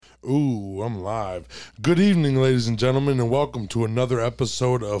Ooh, I'm live. Good evening, ladies and gentlemen, and welcome to another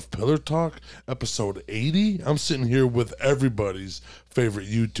episode of Pillar Talk, episode 80. I'm sitting here with everybody's favorite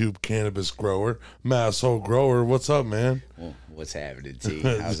YouTube cannabis grower, Masshole Grower. What's up, man? Well, what's happening, T?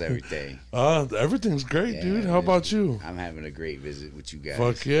 How's everything? Everything's great, dude. How about you? I'm having a great visit with you guys.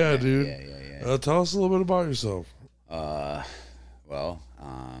 Fuck yeah, dude. Yeah. Tell us a little bit about yourself. I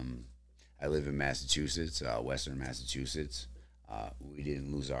live in Massachusetts, Western Massachusetts. We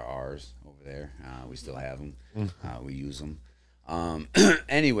didn't lose our R's over there. We still have them. We use them.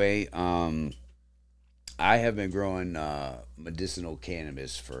 Anyway, I have been growing medicinal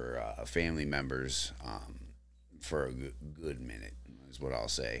cannabis for family members for a good minute, is what I'll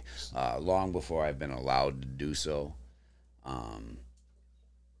say. Long before I've been allowed to do so,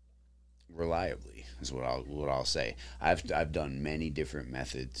 reliably is what I'll say. I've done many different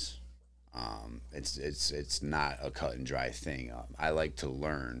methods. It's not a cut and dry thing. I like to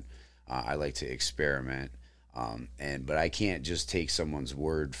learn. I like to experiment. But I can't just take someone's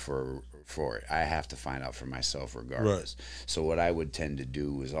word for it. I have to find out for myself regardless. Right. So what I would tend to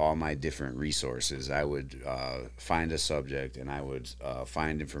do is all my different resources. I would find a subject and I would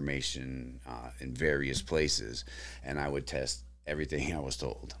find information in various places, and I would test everything I was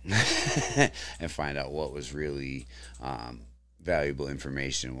told and find out what was really valuable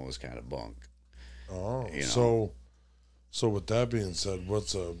information, what was kind of bunk. Oh, you know? So with that being said,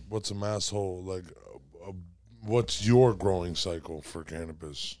 what's a Masshole like? What's your growing cycle for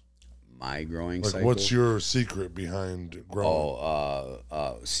cannabis? My growing cycle. What's your secret behind growing?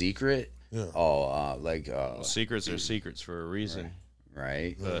 Secret. Yeah. Secrets are secrets for a reason,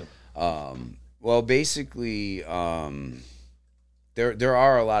 right? Yeah. Well, basically, there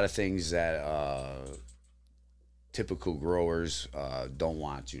are a lot of things that typical growers don't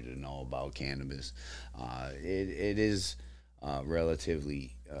want you to know about cannabis. It is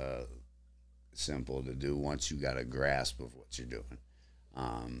relatively simple to do once you got a grasp of what you're doing.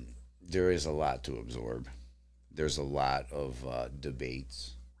 There is a lot to absorb. There's a lot of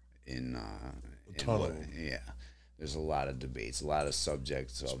debates there's a lot of debates, a lot of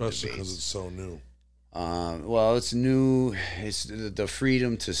subjects, especially because it's so new. Well, it's new. It's the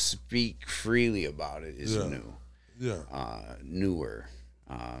freedom to speak freely about it is new. Yeah. Newer.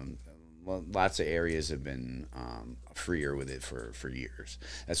 Lots of areas have been freer with it for years.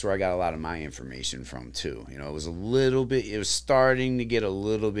 That's where I got a lot of my information from too. You know, it was starting to get a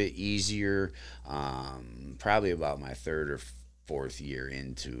little bit easier, probably about my third or fourth year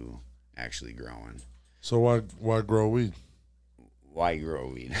into actually growing. So why grow weed? Why grow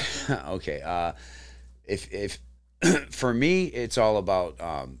weed? Okay. If for me, it's all about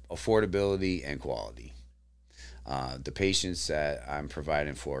affordability and quality. The patients that I'm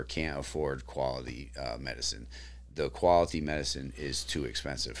providing for can't afford quality medicine. The quality medicine is too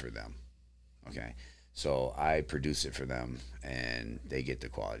expensive for them. Okay, so I produce it for them, and they get the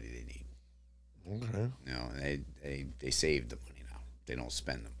quality they need. Okay. You know, they save the money now. They don't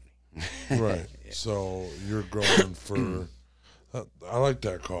spend the money. Right. Yeah. So you're growing for. I like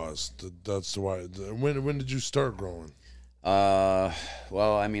that cause. That's why. When did you start growing?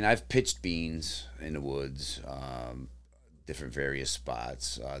 Well, I mean, I've pitched beans in the woods, different various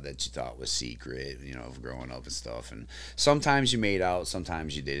spots that you thought was secret, you know, of growing up and stuff. And sometimes you made out,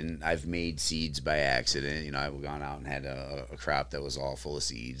 sometimes you didn't. I've made seeds by accident. You know, I've gone out and had a crop that was all full of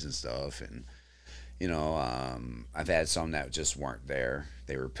seeds and stuff. And, you know, I've had some that just weren't there.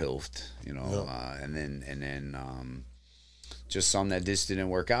 They were pilfed, you know, and then just some that just didn't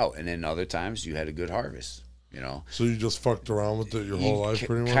work out. And then other times you had a good harvest. You know, so you just fucked around with it your whole life,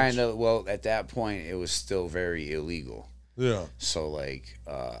 pretty much. Kind of. Well, at that point, it was still very illegal. Yeah. So like,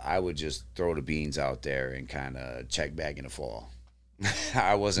 I would just throw the beans out there and kind of check back in the fall.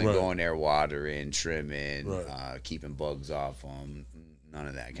 I wasn't going there watering, trimming, keeping bugs off them, none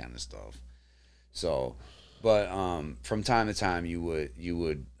of that kind of stuff. So, but from time to time, you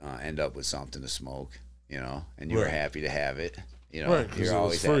would end up with something to smoke, you know, and you were happy to have it. You know, you're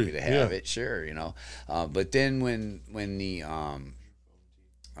always happy to have it, sure, you know. But then when the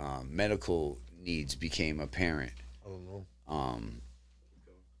medical needs became apparent, I don't know.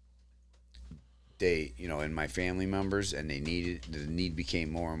 They, you know, and my family members, and the need became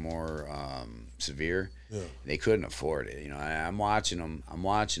more and more severe. Yeah. They couldn't afford it. You know, I'm watching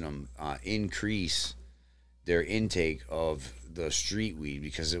them increase their intake of the street weed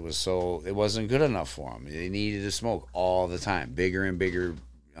because it wasn't good enough for them. They needed to smoke all the time, bigger and bigger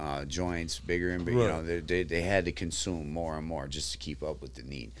joints, bigger and bigger. Right. You know, they had to consume more and more just to keep up with the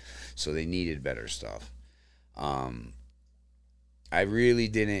need. So they needed better stuff. I really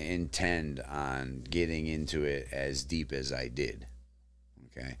didn't intend on getting into it as deep as I did.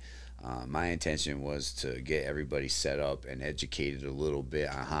 Okay. My intention was to get everybody set up and educated a little bit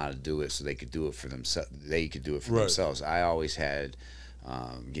on how to do it, so they could do it for themselves. They could do it for Right. themselves. I always had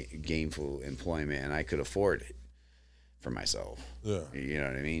gainful employment, and I could afford it for myself. Yeah. You know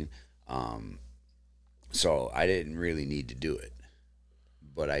what I mean? So I didn't really need to do it,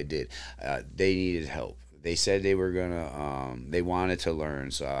 but I did. They needed help. They said they were gonna. They wanted to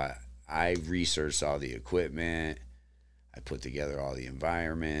learn, so I researched all the equipment. I put together all the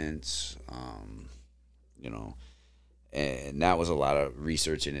environments, you know, and that was a lot of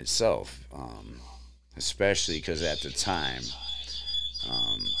research in itself, especially because at the time,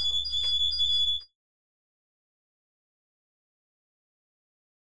 um,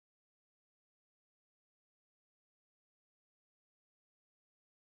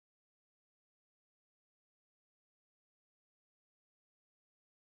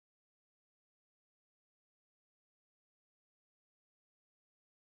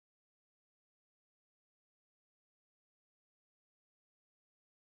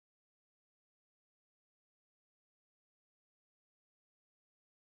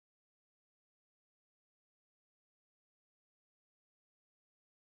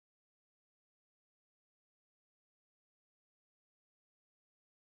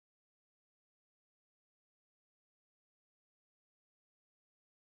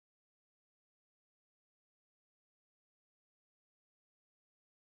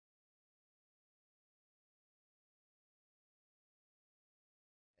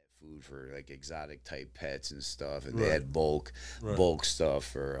 food for like exotic type pets and stuff, and they Right. had bulk stuff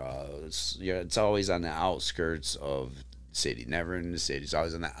for it's always on the outskirts of the city, never in the city. It's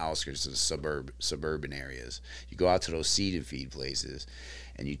always on the outskirts of the suburban areas. You go out to those seed and feed places,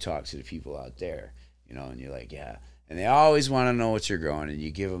 and you talk to the people out there, you know, and you're like, yeah, and they always want to know what you're growing, and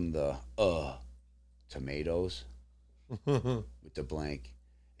you give them the tomatoes with the blank,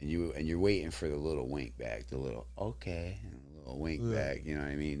 and you're waiting for the little wink back, the little okay, and a little wink Yeah. back. You know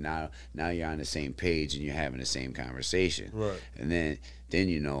what I mean? Now you're on the same page and you're having the same conversation, Right. and then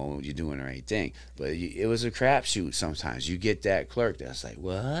you know you're doing the right thing. But it was a crapshoot. Sometimes you get that clerk that's like,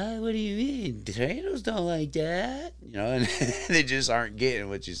 "What? What do you mean? Tomatoes don't like that?" You know, and they just aren't getting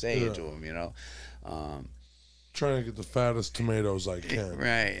what you're saying Yeah. to them. You know. Trying to get the fattest tomatoes I can.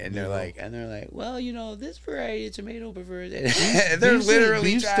 Right, and You they're know? like, well, you know, this variety of tomato prefers. They're these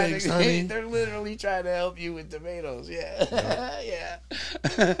literally beef trying steaks, honey. they're literally trying to help you with tomatoes. Yeah,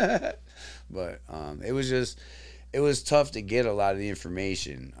 yeah. But it was tough to get a lot of the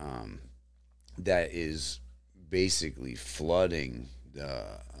information that is basically flooding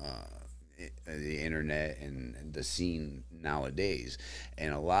the internet and the scene nowadays,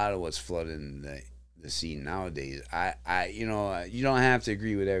 and a lot of what's flooding the scene nowadays. You know, you don't have to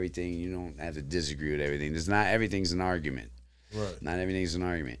agree with everything. You don't have to disagree with everything. There's not everything's an argument. Right. Not everything's an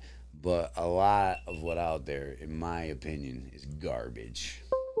argument. But a lot of what out there, in my opinion, is garbage.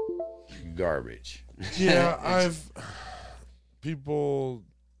 Garbage. Yeah, people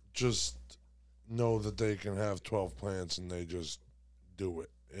just know that they can have 12 plants and they just do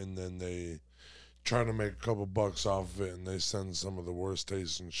it, and then they try to make a couple bucks off of it, and they send some of the worst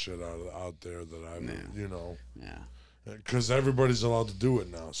tasting shit out there that I've you know, Yeah. because everybody's allowed to do it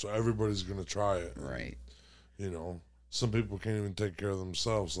now, so everybody's gonna try it. Right. You know, some people can't even take care of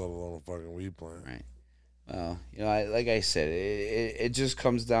themselves, let alone a fucking weed plant. Right. Well, you know, like I said, it just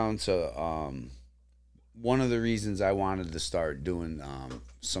comes down to one of the reasons I wanted to start doing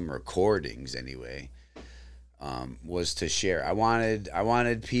some recordings anyway. Was to share. I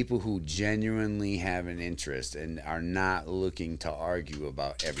wanted people who genuinely have an interest and are not looking to argue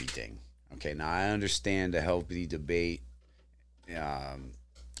about everything. Okay, now I understand a healthy debate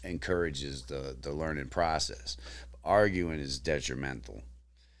encourages the learning process. Arguing is detrimental.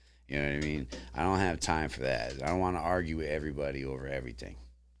 You know what I mean? I don't have time for that. I don't want to argue with everybody over everything.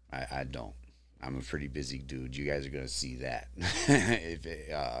 I don't. I'm a pretty busy dude. You guys are gonna see that.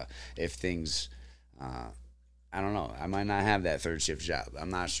 If things, I don't know. I might not have that third shift job. I'm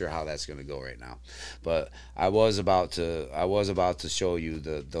not sure how that's gonna go right now, but I was about to show you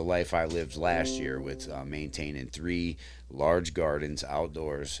the life I lived last year with maintaining 3 large gardens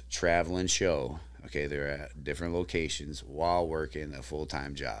outdoors, travel and show. Okay, they're at different locations while working a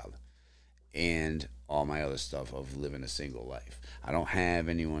full-time job, and all my other stuff of living a single life. I don't have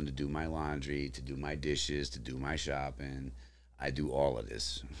anyone to do my laundry, to do my dishes, to do my shopping. I do all of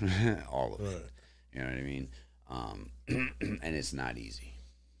this, all of it. Right. You know what I mean? And it's not easy,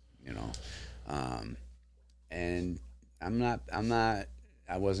 you know. And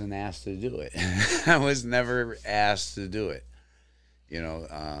I wasn't asked to do it. I was never asked to do it. You know,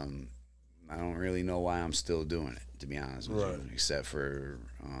 I don't really know why I'm still doing it, to be honest with Right. you, except for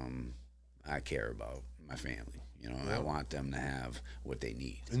I care about my family. You know, I want them to have what they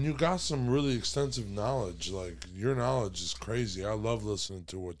need. And you got some really extensive knowledge. Like, your knowledge is crazy. I love listening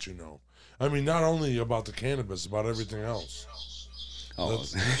to what you know. I mean, not only about the cannabis, about everything else. Oh, Why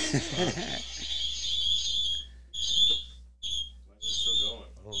is it still going?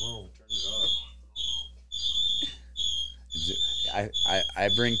 I don't know. Turn it off. I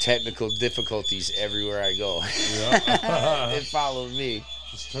bring technical difficulties everywhere I go. Yeah. It followed me,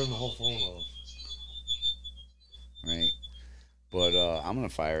 Just turn the whole phone off. right? But I'm gonna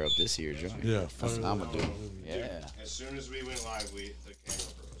fire up this here joint. Yeah. That's what I'm gonna do. Yeah. As soon as we went live, the camera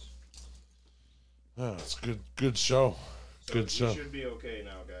froze. Yeah, it's good show. So Good we show. should be okay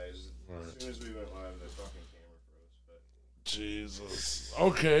now, guys. Right. As soon as we went live, the fucking camera froze. But Jesus.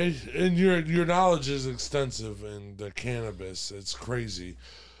 Okay, and your knowledge is extensive in the cannabis. It's crazy.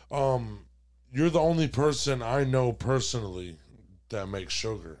 You're the only person I know personally that makes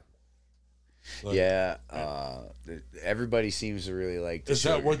sugar. Like, Yeah. Everybody seems to really like. The Is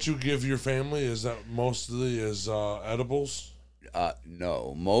that sugar. what you give your family? Is that mostly edibles?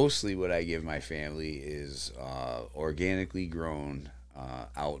 No, mostly what I give my family is organically grown,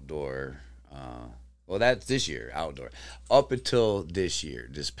 outdoor. Well, that's this year, outdoor. Up until this year,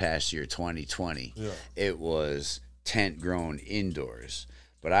 this past year, 2020, Yeah. it was tent grown indoors.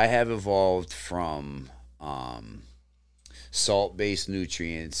 But I have evolved from salt-based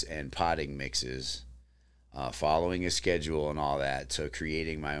nutrients and potting mixes, following a schedule and all that, to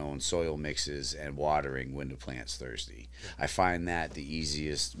creating my own soil mixes and watering when the plant's thirsty. I find that the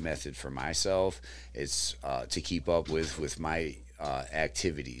easiest method for myself. It's to keep up with my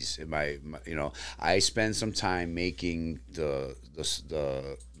activities. I spend some time making the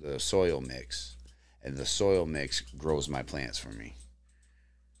soil mix, and the soil mix grows my plants for me.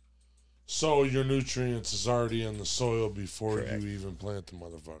 So your nutrients is already in the soil before Correct. you even plant the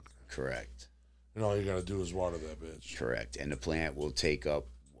motherfucker. Correct. And all you gotta do is water that bitch. Correct. And the plant will take up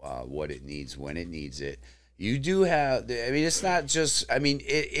what it needs when it needs it. You do have, I mean, it's not just, I mean,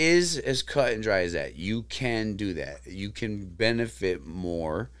 it is as cut and dry as that. You can do that. You can benefit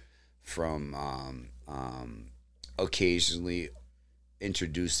more from occasionally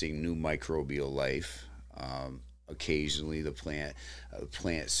introducing new microbial life. Occasionally, the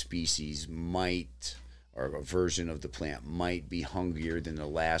plant species might, or a version of the plant might be hungrier than the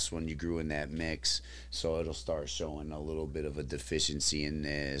last one you grew in that mix, so it'll start showing a little bit of a deficiency in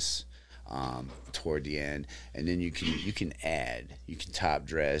this toward the end, and then you can add, you can top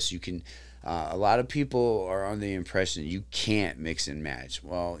dress, you can. A lot of people are under the impression you can't mix and match.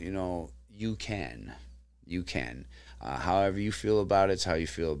 Well, you can. However you feel about it's how you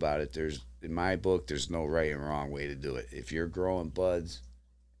feel about it. In my book, there's no right and wrong way to do it. If you're growing buds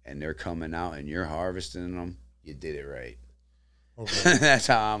and they're coming out and you're harvesting them, you did it right. Okay. That's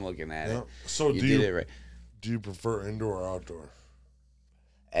how I'm looking at Yeah. it. So You did it right. do you prefer indoor or outdoor?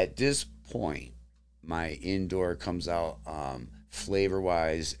 At this point, my indoor comes out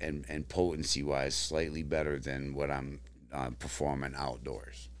flavor-wise and potency-wise slightly better than what I'm performing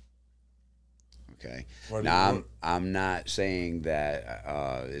outdoors. Okay. Why do Now you- I'm not saying that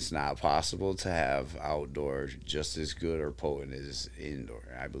it's not possible to have outdoor just as good or potent as indoor.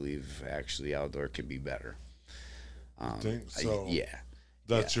 I believe actually outdoor can be better. think so? Yeah.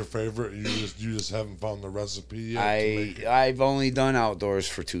 That's your favorite. You just haven't found the recipe yet. to make it? I've only done outdoors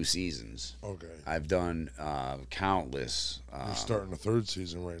for 2 seasons. Okay. I've done countless. You're starting the third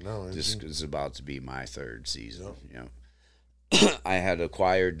season right now. Ain't This you? is about to be my 3rd season. Yep. I had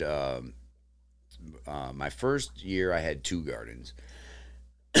acquired my first year. I had 2 gardens.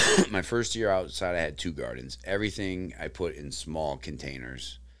 My first year outside, I had 2 gardens. Everything I put in small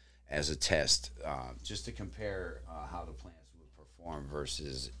containers as a test, just to compare how the plants would perform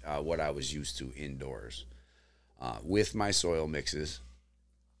versus what I was used to indoors with my soil mixes.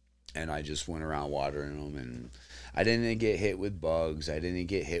 And I just went around watering them, and I didn't get hit with bugs. I didn't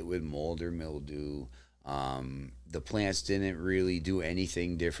get hit with mold or mildew. The plants didn't really do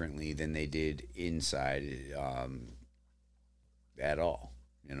anything differently than they did inside at all,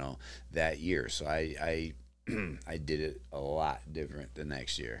 that year. So I I did it a lot different the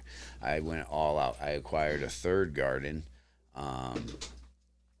next year. I went all out. I acquired a 3rd garden.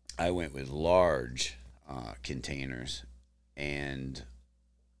 I went with large containers and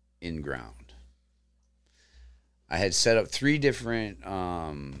in ground. I had set up 3 different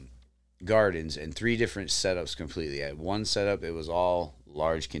gardens and 3 different setups completely. I had one setup, it was all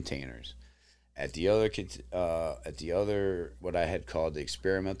large containers. At the other, what I had called the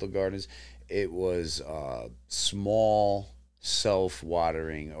experimental gardens, it was small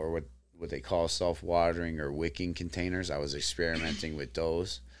self-watering, or what they call self-watering or wicking containers. I was experimenting with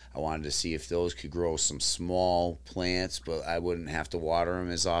those. I wanted to see if those could grow some small plants, but I wouldn't have to water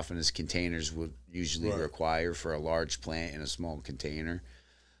them as often as containers would usually require for a large plant in a small container.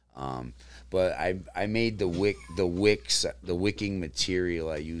 But I made the wicking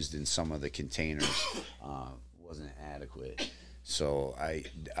material I used in some of the containers wasn't adequate, so I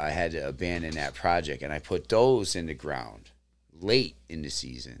had to abandon that project, and I put those in the ground late in the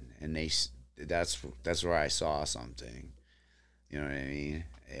season, and that's where I saw something. You know what I mean?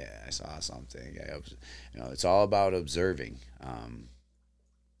 Yeah, I saw something. It's all about observing.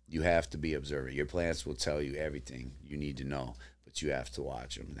 You have to be observant. Your plants will tell you everything you need to know, but you have to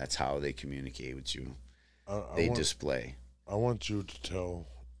watch them. That's how they communicate with you. They display. I want you to tell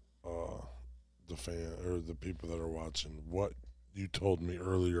the fan or the people that are watching what you told me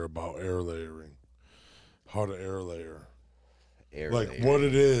earlier about air layering. How to air layer. What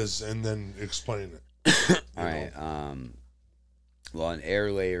it is, and then explain it. All right. Well, in air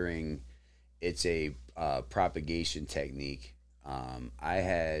layering, it's a propagation technique. I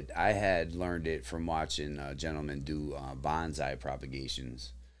had learned it from watching a gentleman do bonsai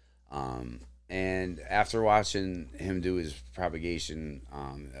propagations, and after watching him do his propagation,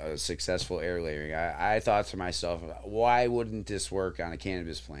 a successful air layering, I thought to myself, why wouldn't this work on a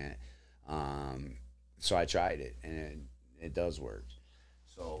cannabis plant? So I tried it, and it does work.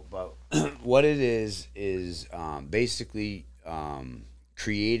 So, but what it is basically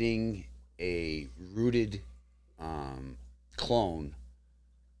creating a rooted clone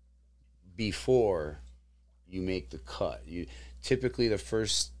before you make the cut. Typically the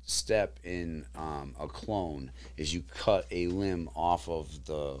first step in a clone is you cut a limb off of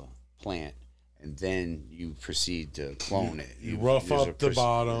the plant, and then you proceed to clone it. You rough up the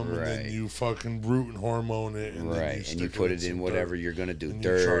bottom, and then you fucking root and hormone it, and then you put it in whatever you're gonna do,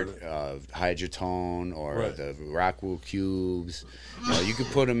 dirt, hydrotone, or the rockwool cubes. You can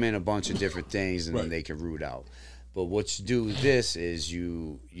put them in a bunch of different things, and then they can root out. But what you do with this is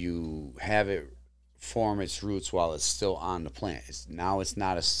you have it form its roots while it's still on the plant. Now it's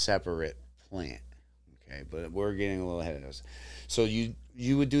not a separate plant. Okay, but we're getting a little ahead of us. So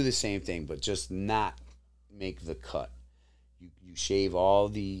you would do the same thing, but just not make the cut. You shave all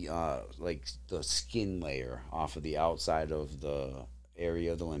the the skin layer off of the outside of the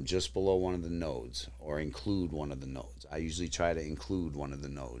area of the limb, just below one of the nodes, or include one of the nodes. I usually try to include one of the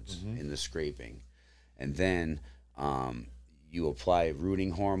nodes in the scraping, and then you apply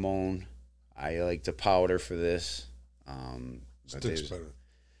rooting hormone. I like to powder for this. Sticks better.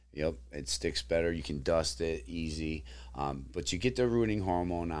 Yep, it sticks better. You can dust it easy. But you get the rooting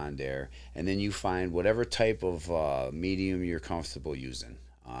hormone on there, and then you find whatever type of medium you're comfortable using.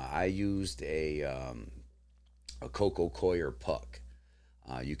 I used a coco coir puck.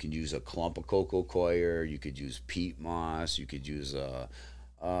 You can use a clump of coco coir. You could use peat moss. You could use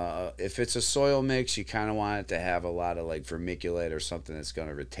if it's a soil mix, you kind of want it to have a lot of like vermiculite or something that's going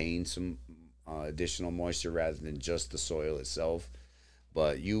to retain some additional moisture rather than just the soil itself.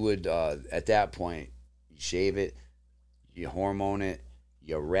 But you would, at that point, you shave it, you hormone it,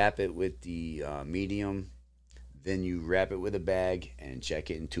 you wrap it with the medium, then you wrap it with a bag and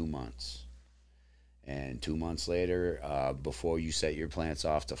check it in 2 months. And 2 months later, before you set your plants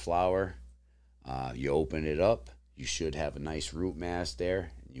off to flower, you open it up. You should have a nice root mass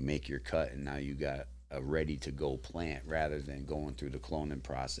there. You make your cut, and now you got a ready-to-go plant rather than going through the cloning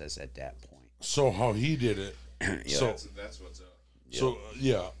process at that point. So how he did it, So that's what's up. So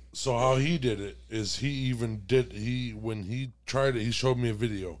so how he did it is when he tried it, he showed me a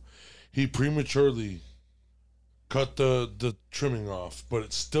video. He prematurely cut the trimming off, but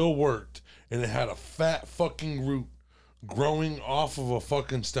it still worked, and it had a fat fucking root growing off of a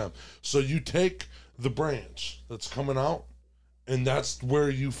fucking stem. So you take the branch that's coming out, and that's where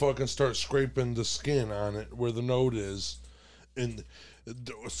you fucking start scraping the skin on it where the node is, and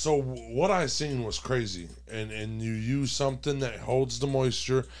so what I seen was crazy, and you use something that holds the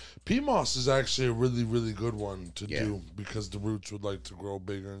moisture. Peat moss is actually a really, really good one to do because the roots would like to grow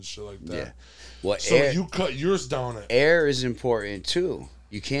bigger and shit like that. Yeah. Well, so you cut yours down at air is important too.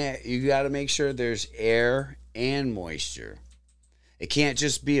 You got to make sure there's air and moisture. It can't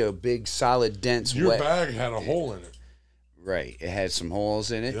just be a big, solid, dense. Your bag had a hole in it. Right, it had some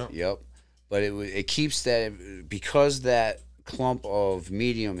holes in it. Yep. But it keeps that, because that clump of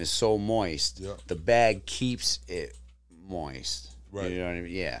medium is so moist, the bag keeps it moist. Right. You know what I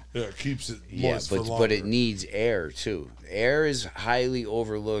mean? Yeah. Yeah, it keeps it moist for longer. But it needs air too. Air is highly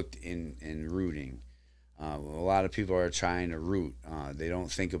overlooked in rooting. A lot of people are trying to root. They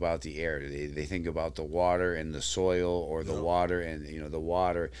don't think about the air. They think about the water and the soil, or the water and the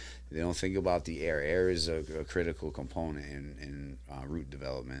water. They don't think about the air. Air is a critical component in root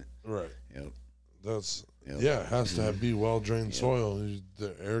development. Right. Yep. That's it has to be well drained soil.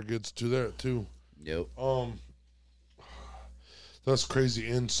 The air gets to there too. Yep. That's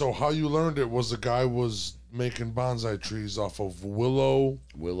crazy. And so how you learned it was the guy was making bonsai trees off of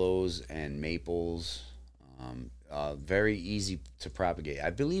willows and maples. Very easy to propagate.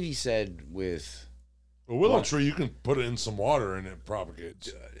 I believe he said with a willow tree, you can put it in some water and it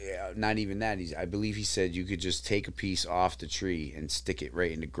propagates. Yeah, not even that. I believe he said you could just take a piece off the tree and stick it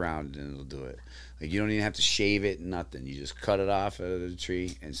right in the ground and it'll do it. Like, you don't even have to shave it, nothing. You just cut it off of the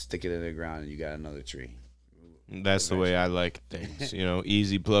tree and stick it in the ground and you got another tree. That's the way I like things,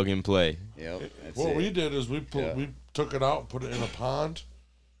 easy plug and play. Yep. What we did is we took it out, put it in a pond,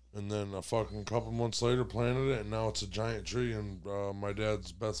 and then a fucking couple months later planted it, and now it's a giant tree in my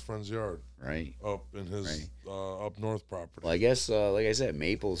dad's best friend's yard. Right. Up in his up north property. Well, I guess like I said,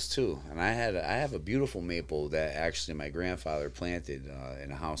 maples too. And I have a beautiful maple that actually my grandfather planted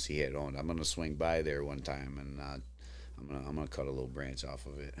in a house he had owned. I'm gonna swing by there one time and I'm gonna cut a little branch off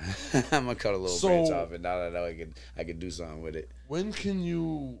of it. I'm gonna cut a little branch off it now that I know I could do something with it. When can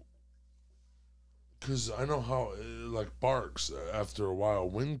you? Because I know how it, like, barks after a while.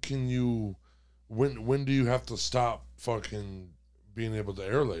 When can you? When do you have to stop fucking being able to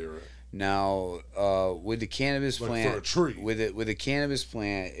air layer it? Now, with the cannabis plant, for a tree, with the cannabis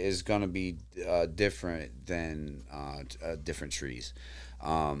plant is gonna be different than different trees.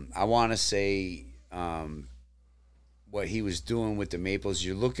 I want to say. What he was doing with the maples,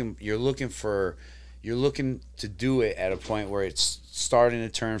 you're looking to do it at a point where it's starting to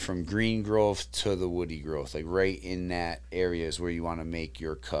turn from green growth to the woody growth, like right in that area is where you want to make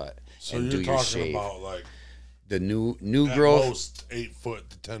your cut. So and you're do your talking shave. about like the new at growth, most 8 foot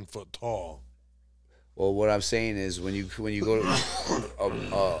to 10 foot tall. Well, what I'm saying is when you go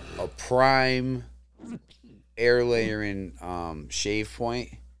to a prime air layering shave point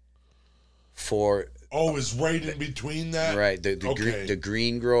for. Oh, is right in between that? Right, the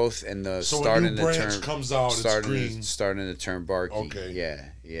green growth and the so starting a new branch comes out, it's green. Starting to turn barky. Okay.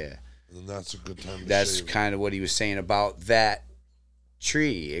 Yeah. And that's a good time to That's shave kind of what he was saying about that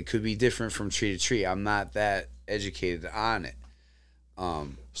tree. It could be different from tree to tree. I'm not that educated on it.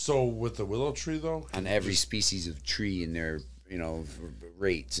 So with the willow tree, though? On every species of tree and their,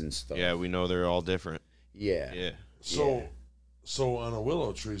 rates and stuff. Yeah, we know they're all different. Yeah. Yeah. So on a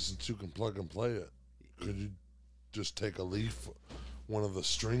willow tree, since you can plug and play it, could you just take a leaf, one of the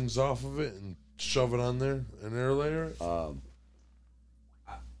strings off of it, and shove it on there and air layer it?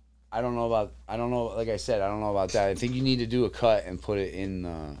 I don't know. Like I said, I don't know about that. I think you need to do a cut and put it in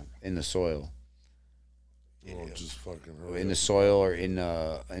the soil. Just fucking in the soil or in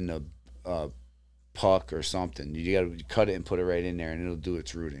the puck or something. You got to cut it and put it right in there, and it'll do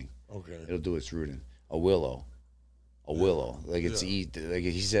its rooting. Okay. It'll do its rooting. A willow. Like it's like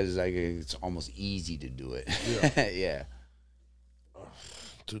he says, like it's almost easy to do it. Yeah. Yeah.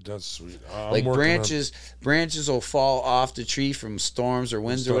 Dude, that's sweet. Like branches will fall off the tree from storms or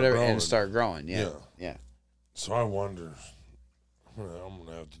winds or whatever and start growing. Yeah. So I wonder. I'm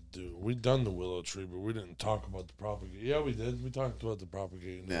gonna have to do. We done the willow tree, but we didn't talk about the propagate. Yeah, we did. We talked about the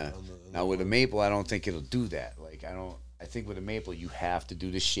propagating. Yeah. Now with a maple, I don't think it'll do that. Like I think with a maple, you have to do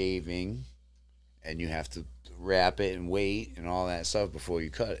the shaving, and you have to wrap it and wait and all that stuff before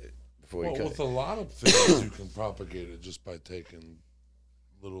you cut it. With a lot of things, you can propagate it just by taking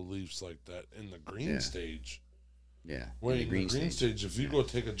little leaves like that in the green stage. Yeah. Wait, in the green stage, if you go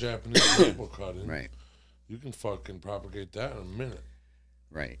take a Japanese maple cutting, right, you can fucking propagate that in a minute.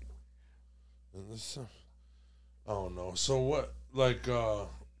 Right. And this, I don't know. So what? Like,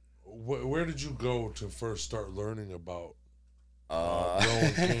 where did you go to first start learning about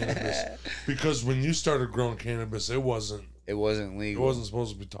growing cannabis? Because when you started growing cannabis, it wasn't legal. It wasn't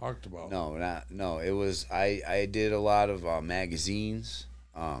supposed to be talked about. No. It was. I did a lot of magazines.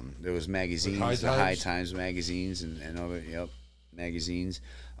 There was magazines, like the High Times magazines, and other magazines.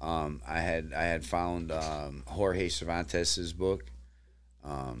 I had found Jorge Cervantes's book,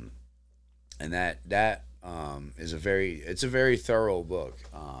 and that is a very thorough book.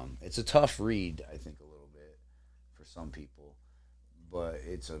 It's a tough read, I think, a little bit for some people, but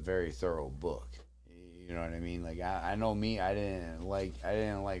it's a very thorough book. You know what I mean? Like I know me, I didn't like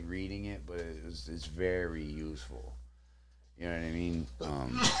reading it, but it's very useful. You know what I mean?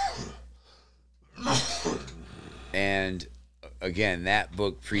 And again, that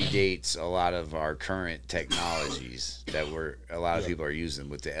book predates a lot of our current technologies that a lot of people are using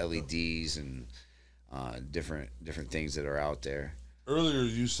with the LEDs and different things that are out there. Earlier,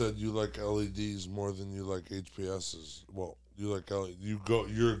 you said you like LEDs more than you like HPSs. Well, you like LED.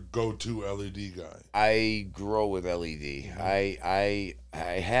 You're go-to LED guy. I grow with LED. I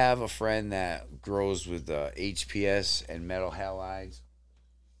have a friend that grows with HPS and metal halides,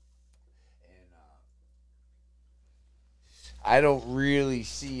 and I don't really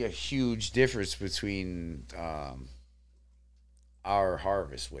see a huge difference between our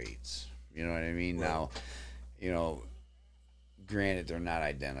harvest weights. You know what I mean? Right. Now, granted, they're not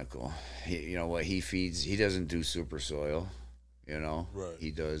identical. What he feeds, he doesn't do super soil. Right.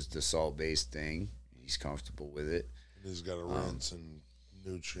 He does the salt-based thing. He's comfortable with it. And he's got a rinse and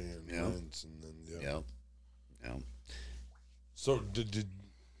nutrient rinse, and then Yep. So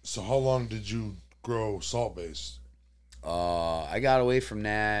so how long did you grow salt-based? I got away from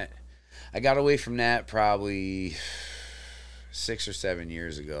that. Probably 6 or 7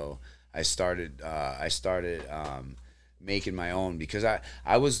 years ago. I started making my own because I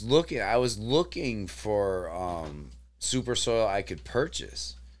was looking for super soil I could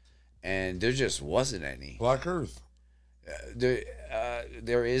purchase, and there just wasn't any. Black Earth.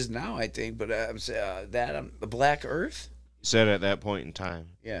 There is now, I think, but the Black Earth. You said at that point in time.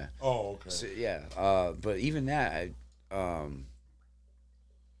 Yeah. Oh, okay. So, yeah. But even that, that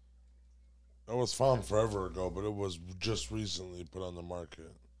was found forever ago, but it was just recently put on the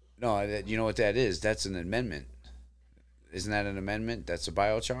market. No, you know what that is? That's an amendment. Isn't that an amendment? That's a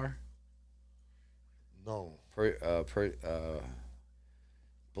biochar? No.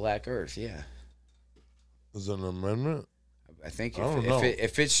 Black Earth, yeah. Is it an amendment? I think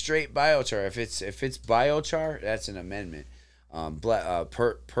if it's straight biochar, if it's biochar, that's an amendment. Puerto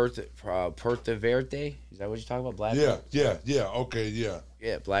Verde, is that what you're talking about? Black Earth? Yeah. Okay, yeah.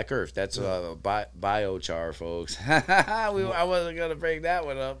 Yeah, Black Earth. That's biochar, folks. I wasn't gonna bring that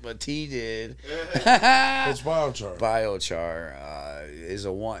one up, but T did. It's biochar. Biochar is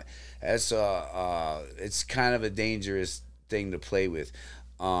a one. That's it's kind of a dangerous thing to play with.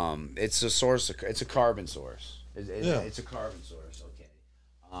 It's a source. It's a carbon source. It's a carbon source. Okay.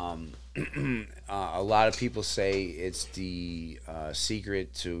 A lot of people say it's the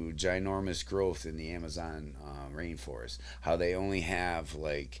secret to ginormous growth in the Amazon rainforest. How they only have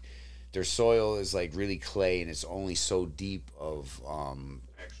their soil is really clay, and it's only so deep of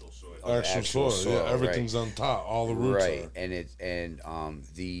actual soil. Yeah, everything's right. on top. All the roots right, are. And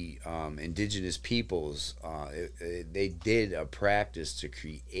the indigenous peoples, they did a practice to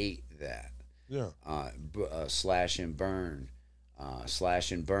create that. Yeah. Slash and burn,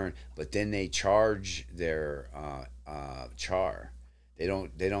 but then they charge their char. They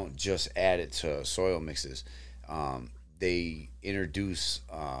don't just add it to soil mixes. They introduce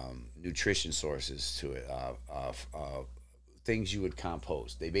nutrition sources to it. Things you would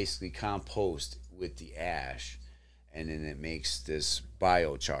compost. They basically compost with the ash, and then it makes this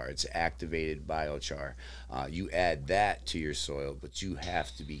biochar. It's activated biochar. You add that to your soil, but you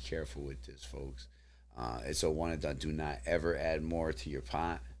have to be careful with this, folks. It's a one and done. Do not ever add more to your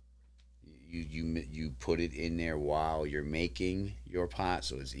pot. You put it in there while you're making your pot,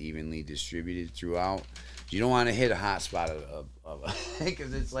 so it's evenly distributed throughout. You don't want to hit a hot spot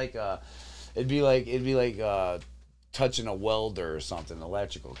because it's it'd be like touching a welder or something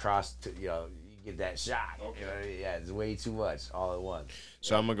electrical. You get that shock. Okay. Yeah, it's way too much all at once.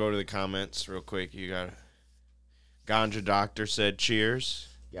 So I'm gonna go to the comments real quick. You got Ganja Doctor said cheers.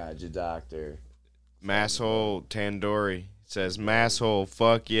 Ganja Doctor. Masshole Tandoori says masshole.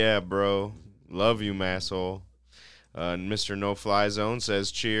 Fuck yeah, bro. Love you, masshole. Mr. No Fly Zone says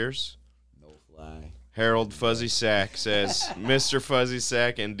cheers. No fly. Harold Fuzzy Sack says Mr. Fuzzy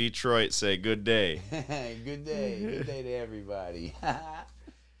Sack and Detroit say good day. Good day. Good day to everybody.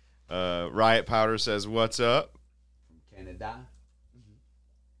 Riot Powder says what's up. From Canada.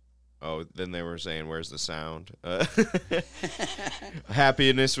 Oh, then they were saying, where's the sound?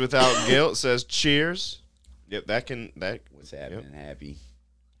 Happiness Without Guilt says cheers. Yep, that. What's happening, yep. Happy?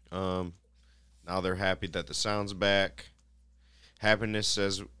 Now they're happy that the sound's back. Happiness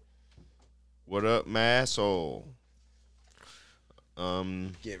says, what up, masshole?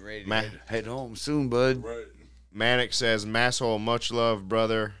 Getting ready to head home soon, bud. Right. Manic says, masshole, much love,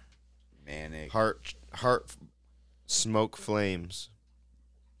 brother. Manic. Heart, smoke flames.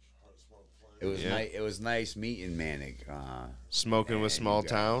 It was nice meeting Manic. Smoking with Small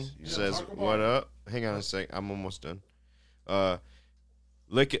Town says, what up? Hang on a sec. I'm almost done.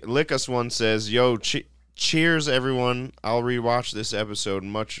 Lick Us One says, yo, cheers, everyone. I'll rewatch this episode.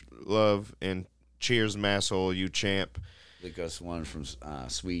 Much love and cheers, masshole, you champ. Lick Us One from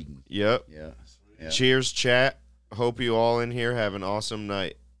Sweden. Yep. Yeah. Cheers, chat. Hope you all in here have an awesome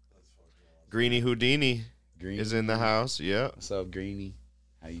night. Greeny Houdini is in the house. Yeah. What's up, Greeny?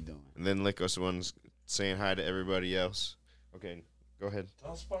 How you doing? And then Lickos one's saying hi to everybody else. Okay, go ahead.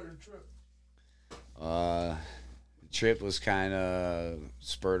 Tell us about your trip. The trip was kind of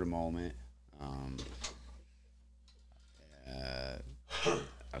spur of the moment.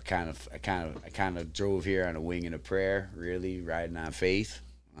 I kind of drove here on a wing and a prayer, really riding on faith.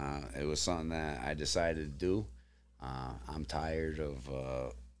 It was something that I decided to do. I'm tired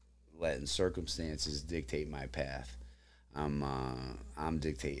of letting circumstances dictate my path. I'm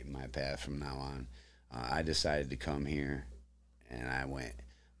dictating my path from now on. I decided to come here, and I went.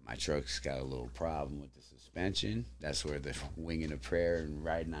 My truck's got a little problem with the suspension. That's where the winging a prayer and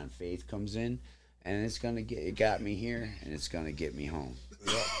riding on faith comes in, and it got me here, and it's gonna get me home.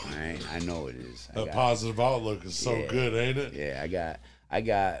 All right, I know it is. That positive outlook is so good, ain't it? Yeah, I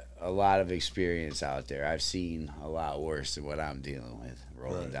got a lot of experience out there. I've seen a lot worse than what I'm dealing with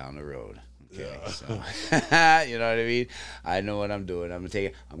rolling down the road. Okay, so you know what I mean. I know what I'm doing. I'm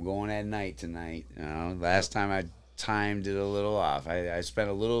going at night tonight. You know, last time I timed it a little off. I spent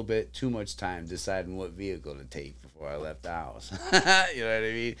a little bit too much time deciding what vehicle to take before I left the house. You know what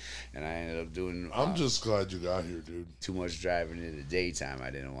I mean? And I ended up doing. I'm just glad you got here, dude. Too much driving in the daytime. I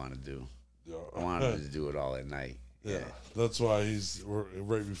didn't want to do. Yeah. I wanted to do it all at night. Yeah, that's why we're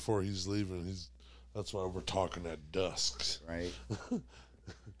right before he's leaving. That's why we're talking at dusk. Right.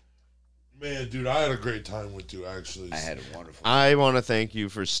 Man, dude, I had a great time with you. Actually, I had a wonderful. I want to thank you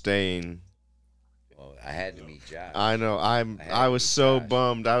for staying. Well, I had to meet Josh. I know. I was so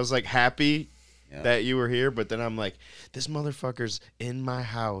bummed. I was like happy that you were here, but then I'm like, this motherfucker's in my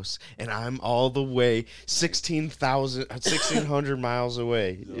house, and I'm all the way 1,600 miles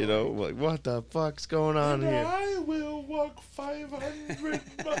away. You know, like what the fuck's going on here? I will walk 500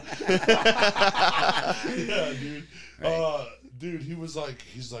 miles. Yeah, dude. Right. Dude, he's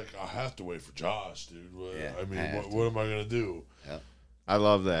like, I have to wait for Josh, dude. Yeah, I mean, what am I gonna do? Yep. I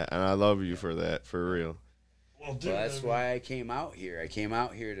love that, and I love you for that, for real. Well, dude, that's why I came out here. I came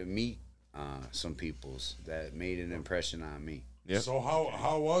out here to meet some peoples that made an impression on me. Yeah. So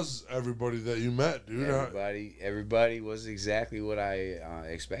how was everybody that you met, dude? Everybody was exactly what I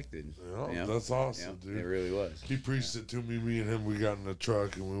expected. Yeah, that's awesome, dude. It really was. He preached it to me. Me and him, we got in a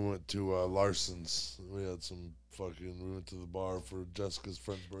truck and we went to Larson's. We had some we went to the bar for Jessica's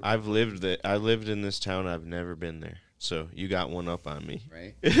friend's birthday. I lived in this town. I've never been there. So you got one up on me.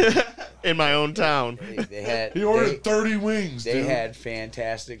 Right. In my own town. He ordered 30 wings, They dude. had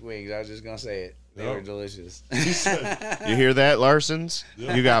fantastic wings. I was just going to say it. They were delicious. He said, you hear that, Larson's?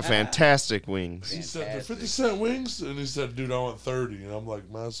 Yeah. You got fantastic wings. He said, they're 50-cent wings? And he said, dude, I want 30. And I'm like,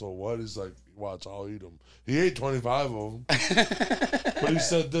 man, so what? He's like, watch, I'll eat them. He ate 25 of them. But he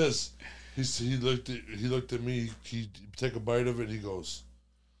said this. He looked at me. He take a bite of it. And he goes,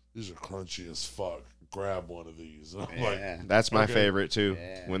 "These are crunchy as fuck. Grab one of these." And I'm like, that's my favorite too.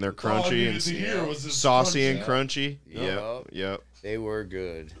 Yeah. When they're crunchy and saucy and crunchy. Yep. They were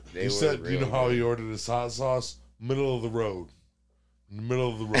good. He said, "You know how he ordered his hot sauce? Middle of the road. In the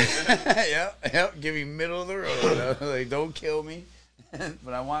middle of the road." Yep. Give me middle of the road. Like, don't kill me,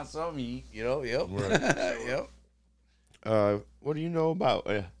 but I want some meat. You know. Yep. Right. Yep. What do you know about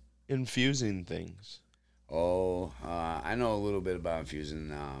infusing things? I know a little bit about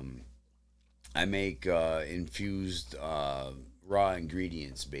infusing. I make infused raw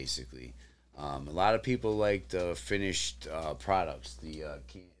ingredients, basically. A lot of people like the finished products, the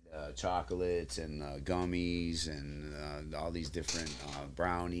chocolates and gummies and all these different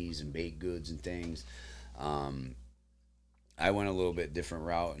brownies and baked goods and things. I went a little bit different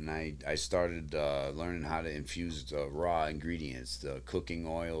route, and I started learning how to infuse the raw ingredients, the cooking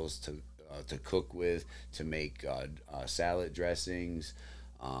oils to cook with, to make salad dressings,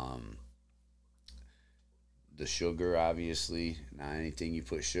 the sugar, obviously. Now, anything you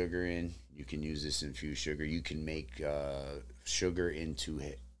put sugar in, you can use this infused sugar. You can make sugar into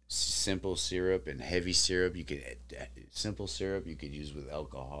simple syrup and heavy syrup. Simple syrup you could use with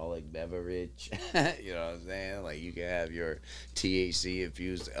alcoholic beverage. You know what I'm saying? Like, you can have your THC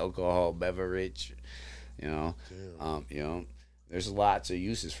infused alcohol beverage. You know, there's lots of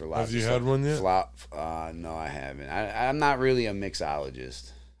uses for lots. Have you had one yet? No, I haven't. I'm not really a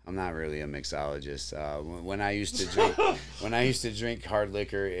mixologist. When I used to drink hard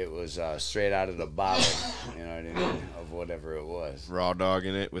liquor, it was straight out of the bottle. You know what I mean? Of whatever it was. Raw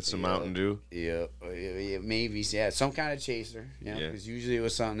dogging it with some Mountain Dew. Yeah, maybe. Yeah, some kind of chaser. Yeah, because usually it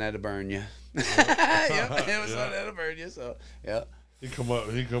was something that'll burn you. It was something that'll burn you. So yeah. He come up.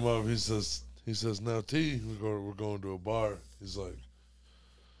 He says, "Now T, we're going to a bar." He's like,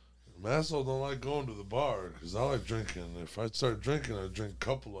 Maslow don't like going to the bar because I like drinking. If I start drinking, I drink a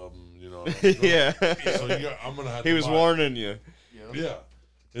couple of them. You know. Yeah. So I'm gonna have. He was warning you. Yeah,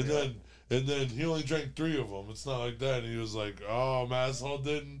 and then he only drank 3 of them. It's not like that. And he was like, "Oh, Maslow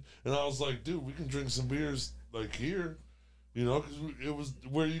didn't," and I was like, "Dude, we can drink some beers like here, you know, because it was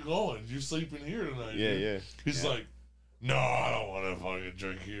where you going? You sleeping here tonight?" Yeah, dude. yeah. He's like, "No, I don't want to fucking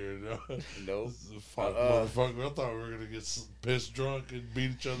drink here." Nope. Fuck, motherfucker! I thought we were gonna get pissed drunk and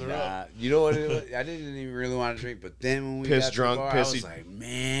beat each other up. You know what? I didn't even really want to drink, but then when we Piss got drunk, to the bar, I pissy. was like,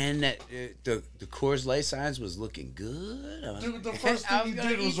 man, the Coors Light signs was looking good. I was Dude, the like, first I thing he gonna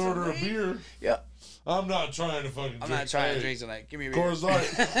did was eat some order a wings. beer. Yeah, I'm not trying to fucking I'm drink. not trying to Hey, drink tonight. Give me a beer. Coors Light.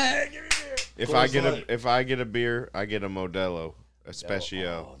 Give me a beer. If I Coors get Light. if I get a beer, I get a Modelo, a Special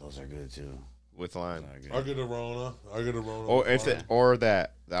Oh, those are good too. with lime. Those are good. I get a Rona. Or if with it, or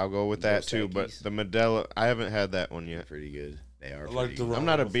that, I'll go with that Dos too. But Equis. the Modelo, I haven't had that one yet. Pretty good. They are. I like pretty the good. I'm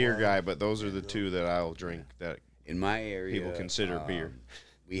not a with beer lime. guy, but those are the 2 that I'll drink. That In my area, people consider beer.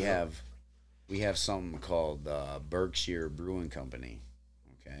 We have something called Berkshire Brewing Company.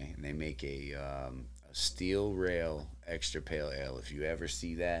 Okay, and they make a steel rail extra pale ale. If you ever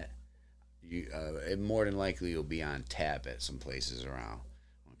see that, it more than likely will be on tap at some places around.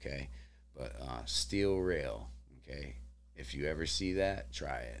 Okay, but steel rail. Okay, if you ever see that,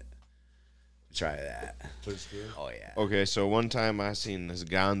 try it. Try that. Tastes good. Oh yeah. Okay, so one time I seen this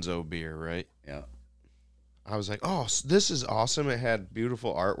Gonzo beer, right? Yeah. I was like, oh, this is awesome. It had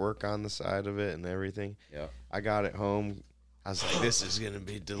beautiful artwork on the side of it and everything. Yeah. I got it home. I was like, this is going to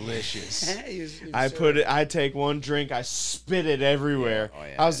be delicious. You I take one drink, I spit it everywhere. Yeah. Oh,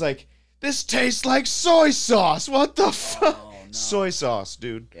 yeah. I was like, this tastes like soy sauce. What the fuck? Oh, no. Soy sauce,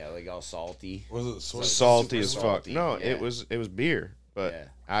 dude. Yeah, like all salty. Was it soy? Salty super as fuck. salty, No, yeah. it was beer, but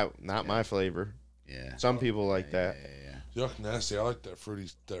not my flavor. Yeah. Some people like that. Yeah. Yuck, nasty. I like that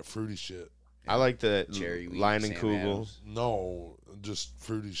fruity shit. I like the Cherry wheat, Line and Sam Kugel. Adams. No, just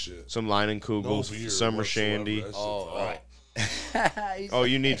fruity shit. Some Line and No Kugels, beer Summer whatsoever. Shandy. That shit's Oh, hot. Oh,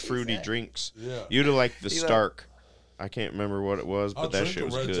 you need fruity drinks. Yeah. You'd have liked the You like- Stark. I can't remember what it was, but I'll that drink shit a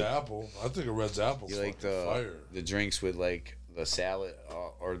was Red's good. apple. I think a Red's apple's You like fucking fire. the drinks with like the salad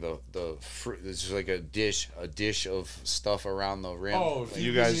or the fruit. It's just like a dish of stuff around the rim. Oh, if like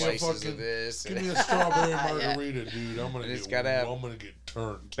you give guys- me a slices fucking, of this. give me a strawberry margarita, dude. I'm gonna It's get. gotta have- I'm gonna get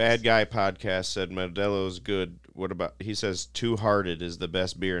turned. Bad Guy Podcast said Modelo's good. What about? He says Two Hearted is the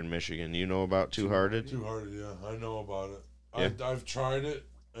best beer in Michigan. You know about Two Hearted? Too hard, yeah. I know about it. Yeah. I've tried it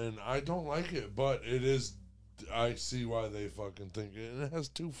and I don't like it, but it is. I see why they fucking think it. And it has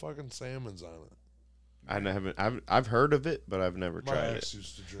 2 fucking salmons on it. I haven't. I've heard of it, but I've never My tried ex it.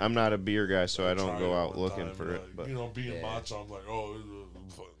 used to drink. I'm not a beer guy, so I don't tried go it out one looking time, for like, it. But you know, being Yeah. macho, I'm like, oh,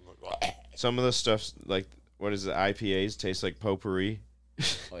 fucking some of the stuff's like, what is it? IPAs taste like potpourri.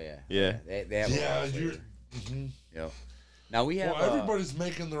 Oh yeah. Yeah. They have a yeah, lot of you're. flavor. hmm Yep. Now we have. Well, everybody's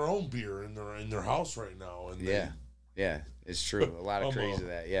making their own beer in their house right now, and Yeah, it's true. A lot of I'm crazy a-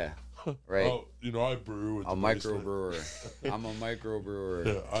 that. Yeah. Right. Oh, you know, I brew. With A the basement. microbrewer. I'm a microbrewer.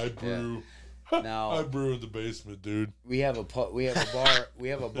 Yeah, I brew. Now I brew in the basement, dude. we have a bar. We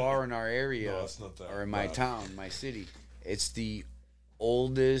have a bar in our area, No, it's not that or in my bad. town, my city. It's the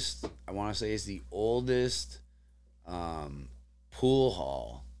oldest. I want to say it's the oldest pool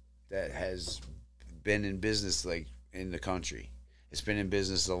hall that has been in business like in the country. It's been in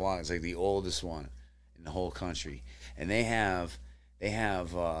business so long. It's like the oldest one in the whole country, and they have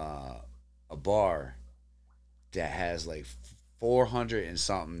a bar that has like 400 and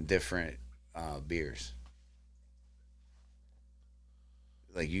something different beers.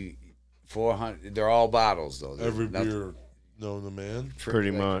 Like 400. They're all bottles though. There's Every nothing- beer known to man.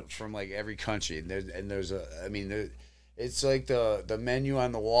 Pretty like, much. from like every country, and there's a. I mean, it's like the menu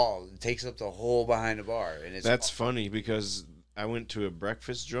on the wall. It takes up the whole behind the bar, and it's That's funny because I went to a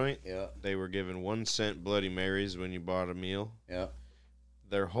breakfast joint. yeah, They were giving 1 cent Bloody Marys when you bought a meal. yeah,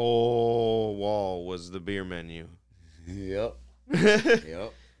 Their whole wall was the beer menu. yep, yeah.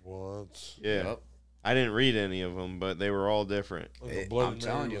 yep, What? yep. I didn't read any of them, but they were all different. Like a Bloody I'm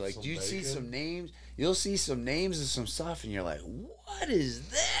telling Mary you, with like, you see bacon? some names. You'll see some names and some stuff, and you're like, "What is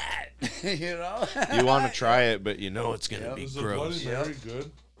that?" You know. You want to try it, but you know it's gonna Yep. be Is the gross. Bloody Mary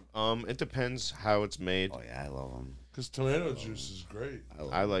good? It depends how it's made. Oh yeah, I love them. Because tomato juice is great.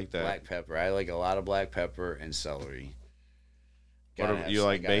 I like that. Black pepper. I like a lot of black pepper and celery. What Gotta do have- you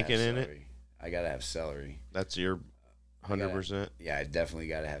like I gotta have bacon in it? celery. I gotta have celery. That's your 100%. Yeah, I definitely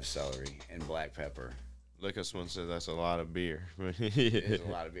gotta have celery and black pepper. Lucas one said that's a lot of beer. There's a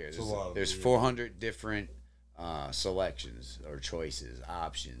lot of beer. a lot of There's beer. 400 different selections or choices,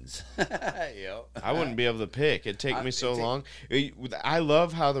 options. Yep. I wouldn't be able to pick. It'd take me so long. I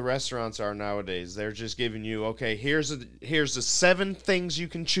love how the restaurants are nowadays. They're just giving you, okay, here's the 7 things you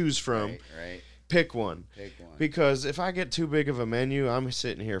can choose from. Right. Pick one. Because if I get too big of a menu, I'm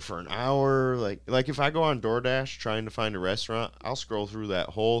sitting here for an hour. Like if I go on DoorDash trying to find a restaurant, I'll scroll through that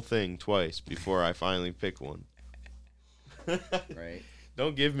whole thing twice before I finally pick one. Right.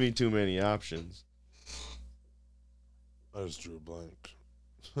 Don't give me too many options. I just drew a blank.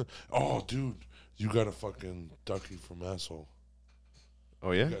 Oh, dude, you got a fucking ducky from Asshole.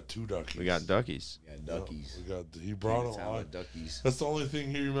 Oh yeah, we got 2 duckies. We got duckies. He brought them. Duckies. That's the only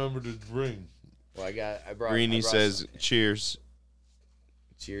thing he remembered to bring. Well, I brought. Greenie says, "Cheers."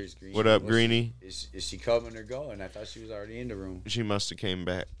 Cheers, Greenie. What up, Greenie? Is she coming or going? I thought she was already in the room. She must have came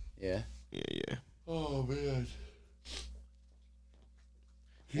back. Yeah. Yeah. Oh man.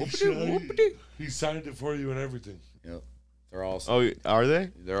 Whoopity. He signed it for you and everything. Yep. They're all signed. Oh, are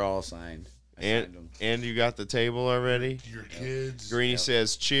they? They're all signed. I signed them. And you got the table already? Your kids. Greenie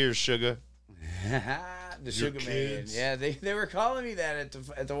says, "Cheers, sugar." The Sugar kids. Man. Yeah, they were calling me that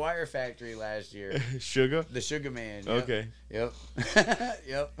at the Wire Factory last year. Sugar? The Sugar Man. Yep. Okay. Yep.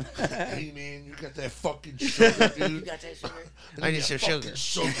 Yep. Hey man, you got that fucking sugar, dude. You got that sugar? I need some sugar.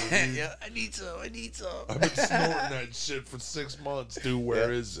 Dude. Yeah, I need some. I've been snorting that shit for 6 months, dude.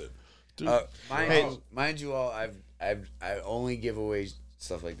 Where is it? Dude, mind you all, I only give away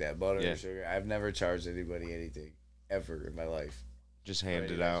stuff like that, butter or sugar. I've never charged anybody anything ever in my life. Just hand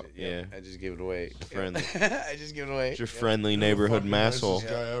it out. Yeah. I just give it away. Friendly. I just give it away. It's your friendly neighborhood masshole.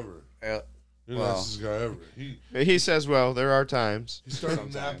 Nicest guy ever. Yeah. You're the nicest guy ever. He says, well, there are times. He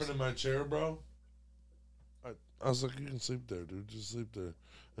started napping in my chair, bro. I was like, you can sleep there, dude. Just sleep there.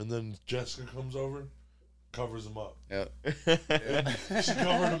 And then Jessica comes over, covers him up. Yeah. She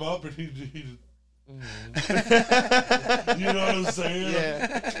covered him up, and he you know what I'm saying?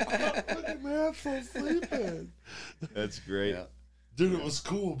 Yeah. Look at me, I'm so sleeping. That's great. Yeah. Dude, it was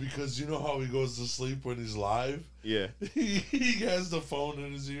cool because you know how he goes to sleep when he's live? Yeah. He has the phone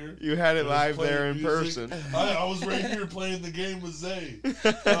in his ear. You had it live there in music. person. I was right here playing the game with Zay.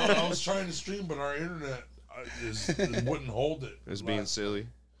 I was trying to stream, but our internet wouldn't hold it. It was being silly.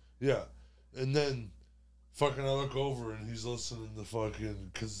 Yeah. And then fucking I look over and he's listening to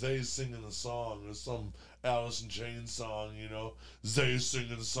fucking, because Zay's singing the song. There's some Alice in Chains song, you know. Zay's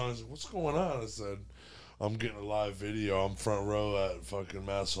singing the song. I said, what's going on? I said, I'm getting a live video. I'm front row at fucking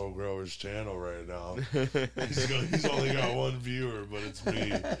Masshole Growers channel right now. He's only got 1 viewer, but it's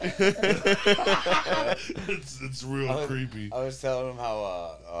me. It's real creepy. I was telling him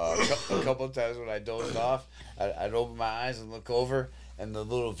how a couple of times when I dozed off, I'd open my eyes and look over, and the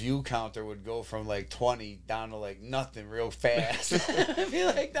little view counter would go from like 20 down to like nothing real fast. I'd be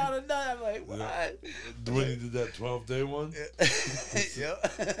like down to nothing. I'm like, what? Yeah. When he did that 12-day one?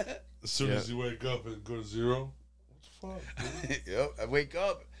 Yep. As soon as you wake up and go to 0? What the fuck, dude? Yep. I wake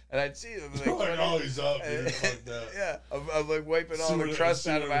up and I'd see him. Like, oh, he's up, dude. Fuck that. Yeah. I'm like wiping all the crust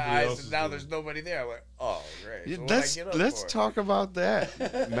out of my eyes, and now there's nobody there. I'm like, oh, great. So let's talk about that.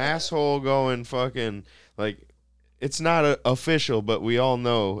 Masshole going fucking, like, it's not official, but we all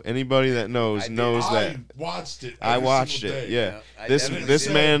know. Anybody that knows that. I watched it. I watched it. Yeah. This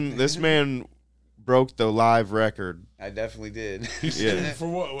man broke the live record. I definitely did. Yeah. For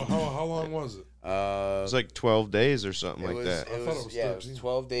what? How long was it? It was like 12 days or something like that. I thought it was 13. It was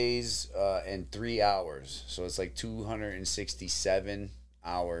 12 days and 3 hours. So it's like 267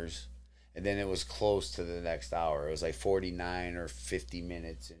 hours. And then it was close to the next hour. It was like 49 or 50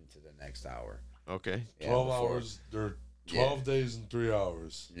 minutes into the next hour. Okay. 12 hours. They're 12 days and 3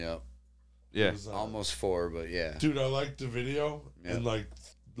 hours. Yep. Yeah. Almost 4, but yeah. Dude, I liked the video. Yep. And like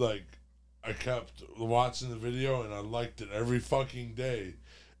I kept watching the video and I liked it every fucking day.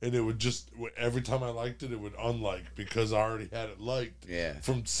 And it would just, every time I liked it, it would unlike because I already had it liked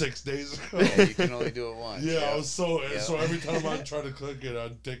from 6 days ago. Yeah, you can only do it once. Yeah, I was so every time I'd try to click it,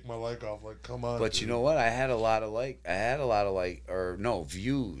 I'd take my like off. Like, come on. But dude. You know what? I had a lot of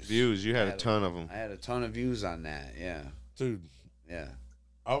views. Views. You had a ton of them. I had a ton of views on that. Yeah. Dude. Yeah.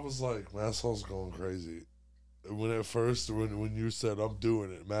 I was like, Masshole's going crazy. When you said I'm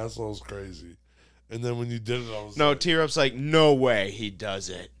doing it, Masshole's crazy. And then when you did it, I was like, Tear Up's like, no way he does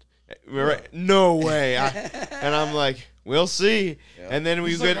it. Right? No way. And I'm like, we'll see. Yeah. And then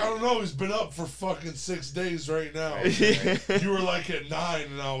we I don't know. He's been up for fucking 6 days right now. You were like at 9,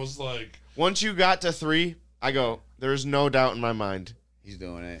 and I was like, once you got to 3, I go, there's no doubt in my mind. He's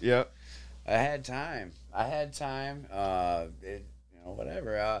doing it. Yep. I had time.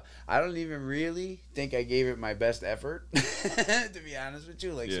 whatever. I don't even really think I gave it my best effort, to be honest with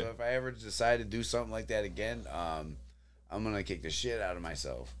you. Like, so if I ever decide to do something like that again, I'm gonna kick the shit out of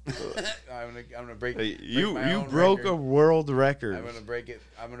myself. I'm gonna break. You my broke record. a world record. I'm gonna break it.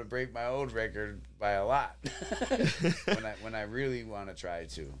 I'm gonna break my old record by a lot. when I really want to try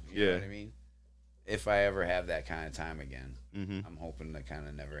to. You know what I mean? If I ever have that kind of time again, I'm hoping to kind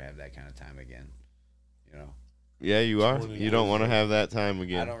of never have that kind of time again. You know. Yeah, you are. You don't want to have that time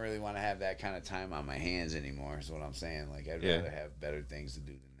again. I don't really want to have that kind of time on my hands anymore. Is what I'm saying. Like, I'd rather have better things to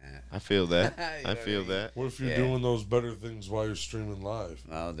do than that. I feel that. I know feel what I mean? that. What if you're doing those better things while you're streaming live?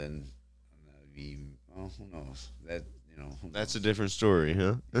 Well, then, who knows? That That's a different story,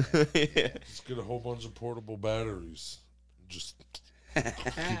 huh? Just get a whole bunch of portable batteries. Just keep your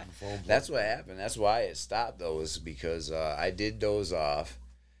phone plugged. That's what happened. That's why it stopped, though, is because I did doze off,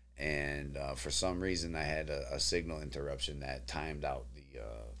 and for some reason I had a signal interruption that timed out the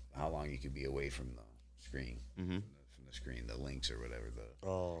how long you could be away from the screen, from the screen, the links or whatever,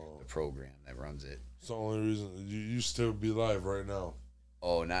 the program that runs it. It's the only reason you still be live right now.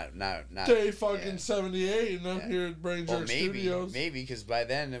 Oh, not Day fucking 78, and I'm here at Brain Jerk Studios. Maybe because by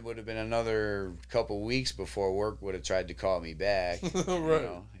then it would have been another couple weeks before work would have tried to call me back. Right. You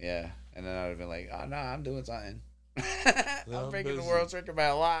know? Yeah, and then I would have been like, oh no, I'm doing something. I'm breaking the world's record by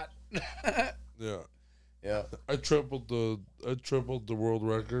a lot. Yeah. Yeah. I tripled the world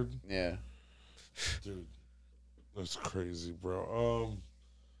record. Yeah. Dude, that's crazy, bro.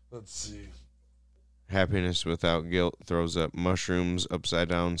 Let's see. Happiness without guilt throws up mushrooms, upside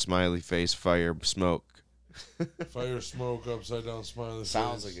down, smiley face, fire, smoke. Fire, smoke, upside down, smiley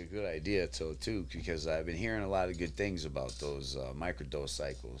Sounds face. like a good idea, too, because I've been hearing a lot of good things about those microdose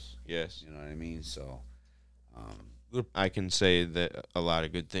cycles. Yes. You know what I mean? So, I can say that a lot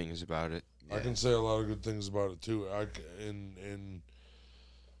of good things about it. I can say a lot of good things about it too.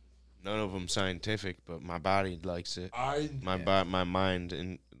 None of them scientific, but my body likes it. My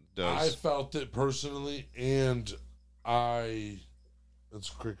mind does. I felt it personally, and it's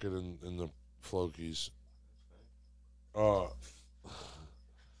cricket in the Flokies. Quit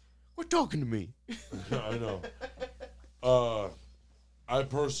talking to me. I know. I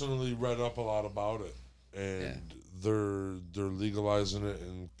personally read up a lot about it, and they're legalizing it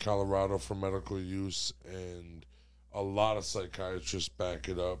in Colorado for medical use, and a lot of psychiatrists back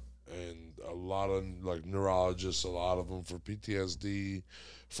it up, and a lot of like neurologists, a lot of them for PTSD,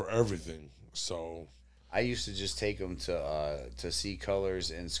 for everything. So I used to just take them to see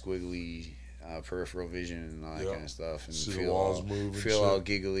colors and squiggly peripheral vision and all that kind of stuff, and see the feel walls move, feel all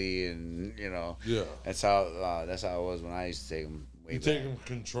giggly, and yeah, that's how it was when I used to take them. You take them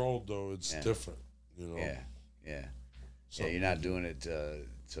controlled though; it's different, Yeah. So, You're not doing it to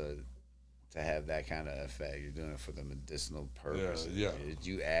have that kind of effect. You're doing it for the medicinal purpose. Yeah.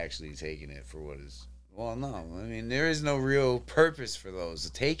 You actually taking it for what is. Well, no. I mean, there is no real purpose for those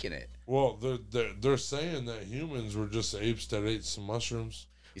taking it. Well, they're saying that humans were just apes that ate some mushrooms.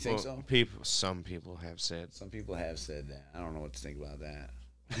 You think so? Some people have said. Some people have said that. I don't know what to think about that.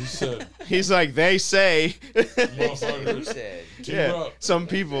 He said. He's like, they say. Who said? Some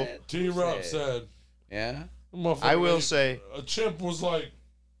people. T-Rup said. Yeah. I will say. A chimp was like.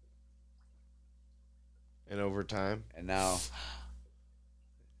 And over time. And now.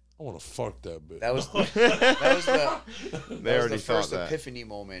 I want to fuck that bitch. That was the first epiphany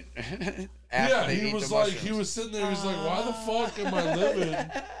moment. He was like, he was sitting there. He was like, why the fuck am I living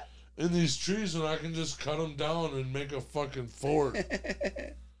in these trees when I can just cut them down and make a fucking fort?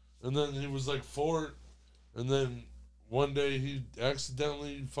 And then he was like, fort. And then one day he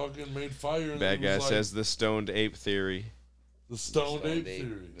accidentally fucking made fire. And Bad guy says the stoned ape theory. The stoned ape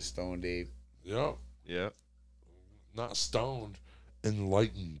theory. The stoned ape. Yep. Yep. Not stoned.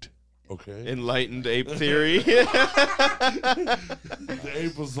 Enlightened. Okay. Enlightened ape theory. The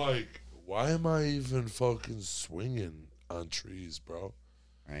ape was like, why am I even fucking swinging on trees, bro?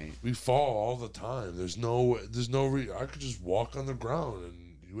 Right. We fall all the time. There's no I could just walk on the ground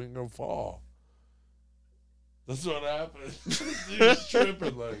and you ain't gonna fall. That's what happened. He was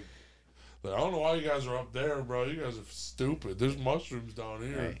tripping like I don't know why you guys are up there, bro. You guys are stupid. There's mushrooms down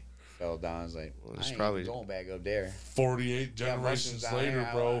here. Right. Fell down. I was like, well, I ain't probably going back up there. 48 generations later,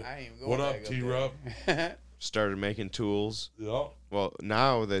 bro. What up, T-Rup? Started making tools. Yep. Well,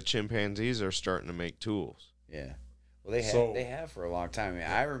 now the chimpanzees are starting to make tools. Yeah. Well, they have for a long time. I mean,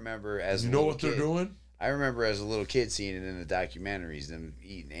 I remember as you know what they're doing. I remember as a little kid seeing it in the documentaries, them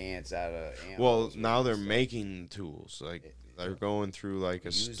eating ants out of ant Well, now they're making tools. Like they're going through like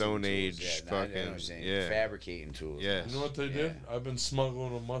a Stone Age fucking fabricating tools. Yes. You know what they did? I've been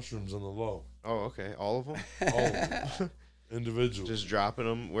smuggling the mushrooms on the low. Oh, okay. All of them? All of them. individually. Just dropping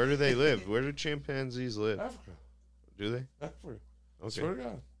them. Where do they live? Where do chimpanzees live? Africa. Do they? Africa. Okay. Swear to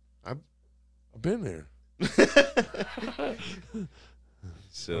God. I've been there.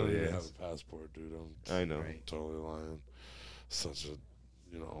 So I don't even yeah, have a passport, dude. I know. Right. Totally lying. Such a,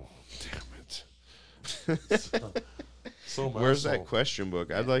 damn it. So Where's that Masshole. question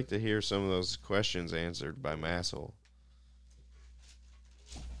book? I'd like to hear some of those questions answered by Masshole.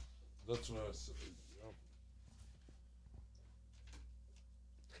 That's what I said.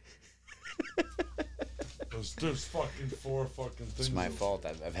 There's fucking 4 fucking things. It's my fault.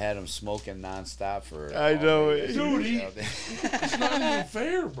 I've had him smoking nonstop for. I know it. Dude, it's not even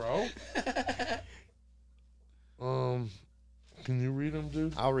fair, bro. Can you read them,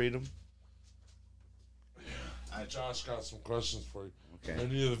 dude? I'll read them. Josh got some questions for you. Okay.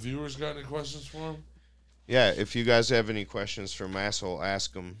 Any of the viewers got any questions for him? Yeah, if you guys have any questions for Masshole,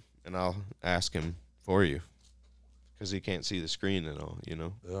 ask him, and I'll ask him for you. Because he can't see the screen at all,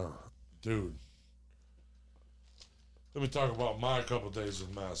 Yeah. Dude. Let me talk about my couple days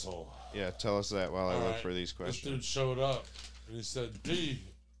with Masshole. Yeah, tell us that while I All look right. for these This questions. dude showed up, and he said, D.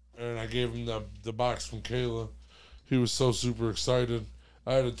 And I gave him the box from Kayla. He was so super excited.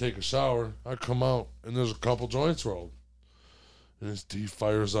 I had to take a shower. I come out, and there's a couple joints rolled. And his D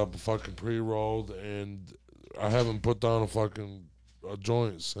fires up a fucking pre-rolled, and I haven't put down a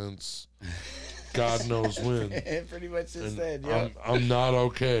joint since God knows when. Pretty much since And then, yeah. I'm not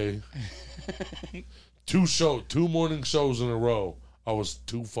okay. 2 morning shows in a row. I was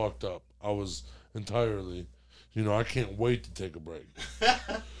too fucked up. I was entirely, I can't wait to take a break.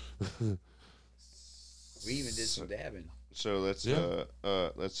 We even did some dabbing. So let's Yeah.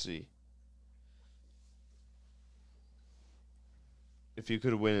 let's see. If you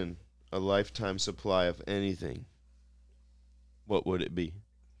could win a lifetime supply of anything, what would it be?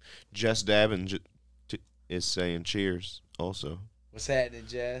 Jess Dabbin is saying cheers also. What's happening,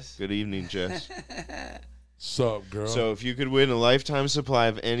 Jess? Good evening, Jess. Sup, girl? So if you could win a lifetime supply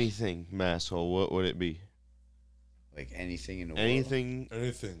of anything, Masshole, what would it be? Like anything in the world. Anything,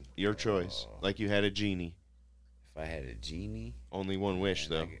 Anything. your choice. Like you had a genie. If I had a genie. Only one wish,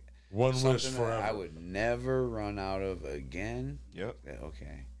 and I though. could- One wish something that forever. I would never run out of again. Yep. Yeah,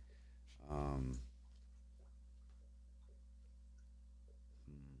 okay.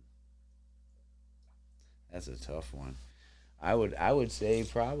 That's a tough one. I would say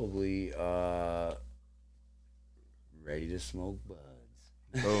probably ready to smoke buds.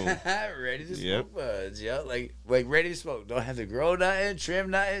 Boom. Ready to Yep. smoke buds, yeah. Like ready to smoke. Don't have to grow nothing,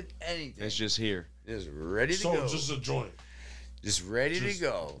 trim nothing, anything. It's just here. Just ready to So go. just a joint. Just ready Just to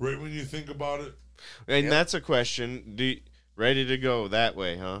go. Right when you think about it. And Yep. that's a question. Ready to go that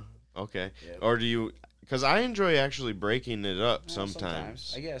way, huh? Okay. Yep. Or do you? Because I enjoy actually breaking it up Well,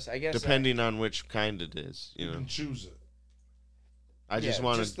 sometimes. I guess. Depending on which kind it is, You you know. can choose it. I just Yeah,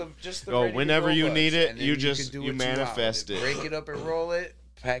 want to. just the go ready to whenever go you buds, need it, and then you can just- do you what want with manifest it. Break it up and roll it,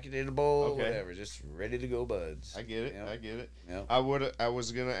 pack it in a bowl, Okay. whatever. Just ready to go buds. I get it. Yep. I get it. Yep. I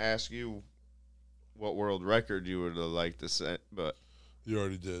was gonna ask you what world record you would have liked to set, but You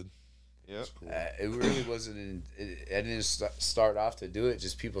already did. yep. That's cool. It really wasn't. I didn't start off to do it.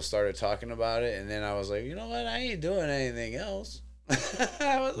 Just people started talking about it, and then I was like, you know what? I ain't doing anything else. I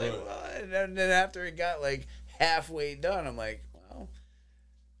was like, Right. well, and then after it got like halfway done, I'm like, well,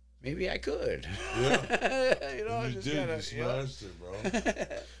 maybe I could. Yeah. you know, You just did. kinda, You smashed it,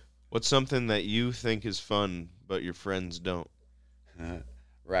 bro. What's something that you think is fun but your friends don't?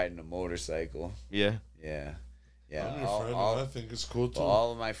 Riding a motorcycle. Yeah. Yeah. Yeah. I'm your all- friend, all- and I think it's cool too. Well,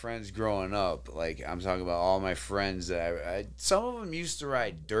 all of my friends growing up, like I'm talking about all my friends that some of them used to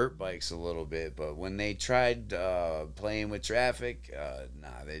ride dirt bikes a little bit, but when they tried playing with traffic,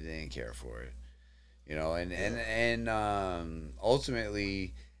 nah, they didn't care for it. You know, and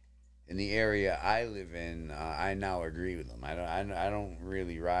ultimately, in the area I live in, I now agree with them. I don't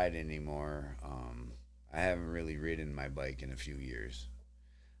really ride anymore. I haven't really ridden my bike in a few years.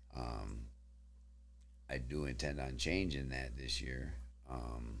 I do intend on changing that this year.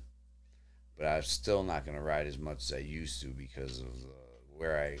 But I'm still not going to ride as much as I used to because of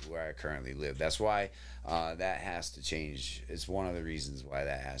where I currently live. That's why that has to change. It's one of the reasons why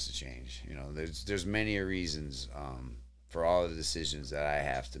that has to change. You know, there's many reasons for all the decisions that I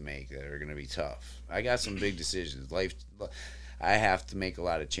have to make that are going to be tough. I got some big decisions. I have to make a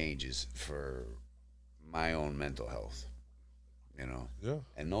lot of changes for my own mental health. You know, Yeah.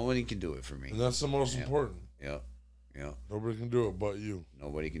 and nobody can do it for me. And that's the most Yeah. important. Yep. Yep. Nobody can do it but you.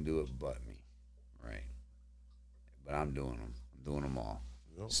 Nobody can do it but me. Right. But I'm doing them. I'm doing them all.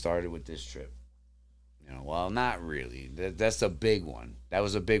 Yep. Started with this trip. Well, not really. That's a big one. That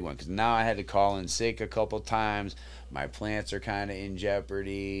was a big one because now I had to call in sick a couple times. My plants are kind of in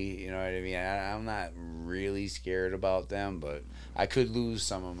jeopardy. You know what I mean? I'm not really scared about them, but I could lose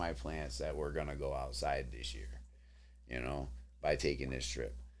some of my plants that were gonna go outside this year. By taking this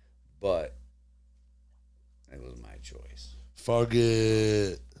trip, but it was my choice. Fuck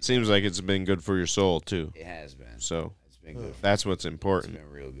it. Seems like it's been good for your soul too. It has been. So it's been good. That's what's important. It's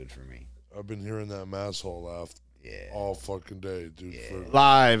been real good for me. I've been hearing that masshole laugh all fucking day, dude. Yeah.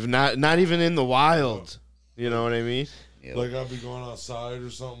 Live, not even in the wild. You know what I mean? Yep. Like I'll be going outside or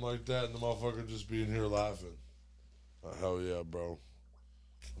something like that, and the motherfucker just be in here laughing. Hell yeah, bro.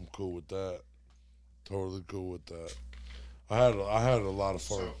 I'm cool with that. Totally cool with that. I had a lot of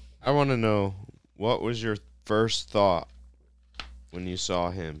fun. I want to know, what was your first thought when you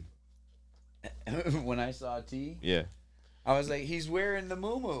saw him? When I saw T, Yeah. I was like, he's wearing the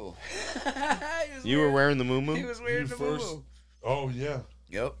muumuu. You were wearing the muumuu? He was wearing the muumuu. Oh yeah.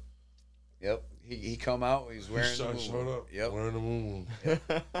 Yep. He come out. He was wearing the muumuu. Showed up. Yep. Wearing the muumuu.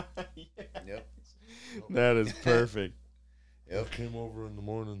 Yep. That is perfect. Yep. I came over in the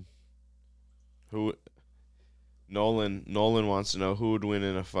morning. Nolan wants to know who would win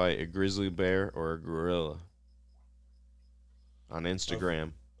in a fight, a grizzly bear or a gorilla? On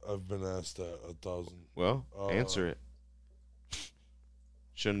Instagram. I've been asked that 1,000. Well, answer it.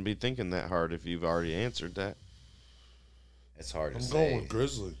 Shouldn't be thinking that hard if you've already answered that. It's hard to say. I'm going with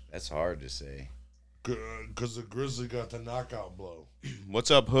grizzly. That's hard to say. Because the grizzly got the knockout blow.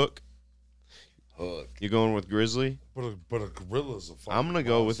 What's up, Hook? Hook. You going with grizzly? But a gorilla's a fucking I'm gonna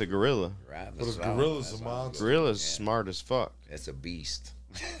go with a gorilla. Right, but a gorilla's a monster. Gorilla's smart as fuck. That's a beast.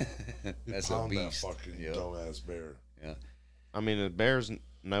 That's a beast. That fucking dumbass bear. Yeah. I mean, a bear's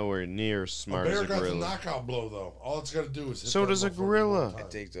nowhere near as smart as a gorilla. A bear got the knockout blow though. All it's got to do is hit so does a gorilla. I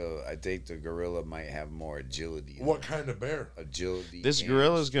think the gorilla might have more agility. What kind of bear? Agility. This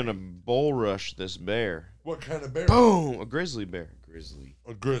gorilla's gonna bull rush this bear. What kind of bear? Boom! A grizzly bear.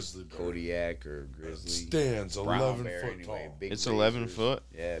 A grizzly bear. Kodiak or grizzly. Stands 11 bear, foot anyway, tall. It's 11 foot.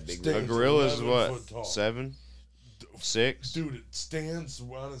 Yeah, big. A gorilla is what? 7, 6. Dude, it stands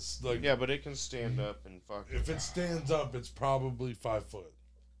on its like. Yeah, but it can stand up and fuck. If it stands up, it's probably 5 foot.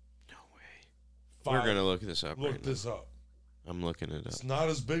 No way. We're gonna look this up. Look this up. I'm looking it up. It's not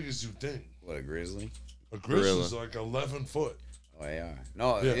as big as you think. What, a grizzly? A grizzly's like 11 foot. Oh yeah.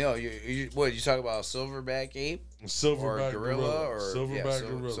 No, yeah. You talk about a silverback ape? Silverback gorilla or silverback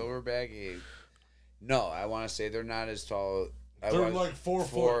gorilla. Silverback ape. No, I want to say they're not as tall. They're like 4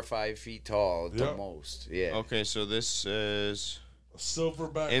 or 5 feet tall at the most. Yeah. Okay, so this is a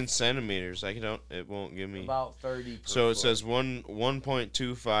silverback in centimeters. It won't give me about 30. So it says 1.25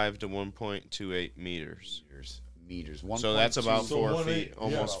 to 1.28 meters. Meters. So that's about 4 feet,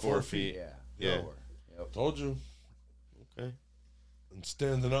 almost 4 feet. Yeah. Yep. Told you. Okay. And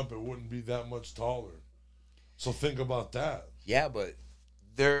standing up, it wouldn't be that much taller. So think about that. Yeah, but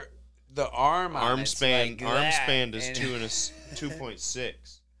the arm span like span is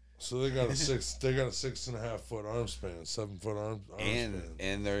 2.6. So they got a 6.5 foot arm span, 7 foot arm span,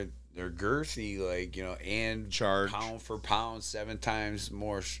 and they're girthy, like and charge pound for pound 7 times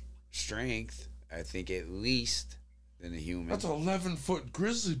more strength. I think at least than a human. That's an 11 foot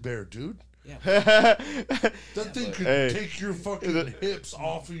grizzly bear, dude. Yeah. That thing could take your fucking hips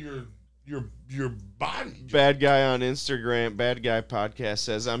off of your body. Bad guy on Instagram, Bad Guy Podcast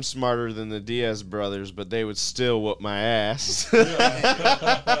says, I'm smarter than the Diaz brothers, but they would still whoop my ass.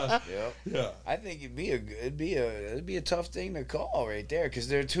 Yeah. Yeah. I think it'd be a tough thing to call right there because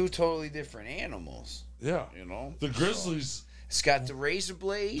they're 2 totally different animals. Yeah. The grizzlies. It's got the razor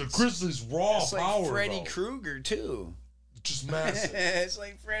blades. The grizzlies raw it's like power. Freddy Krueger too. Just massive. It's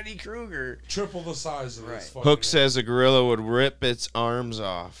like Freddy Krueger. Triple the size of this. Hook says a gorilla would rip its arms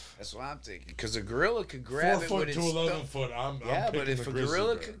off. That's what I'm thinking. Because a gorilla could grab 4 it foot with to its 11 foot. I'm but if a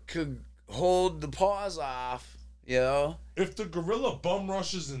gorilla could hold the paws off, If the gorilla bum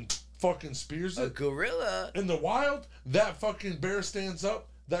rushes and fucking spears it, a gorilla in the wild, that fucking bear stands up.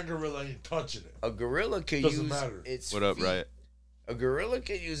 That gorilla ain't touching it. A gorilla could Doesn't use matter. its What up, feet. Riot? A gorilla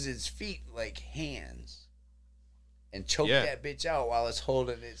could use its feet like hands and choke that bitch out while it's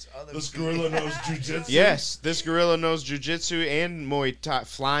holding its other This feet. gorilla knows jujitsu. Yes, this gorilla knows jujitsu and Muay Thai,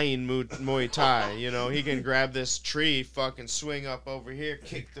 flying Muay Thai. He can grab this tree, fucking swing up over here,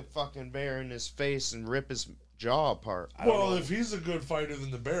 kick the fucking bear in his face, and rip his jaw apart. Well, if he's a good fighter,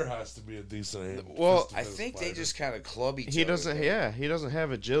 then the bear has to be a decent animal. Well, I think they just kind of club each other. He doesn't. Yeah, he doesn't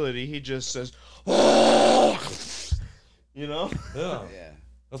have agility. He just says, Yeah. Yeah.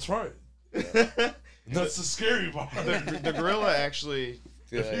 That's right. Yeah. That's the scary part. The gorilla actually.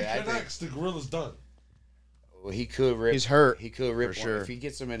 If he connects, the gorilla's done. Well, he could rip. He's hurt. He could rip for one. sure. If he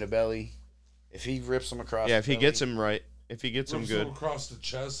gets him in the belly. If he rips him across. Yeah, the if he belly, gets him right. If he gets him Rips good. him across the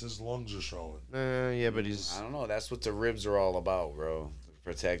chest, his lungs are showing. Yeah, but he's. I don't know. That's what the ribs are all about, bro.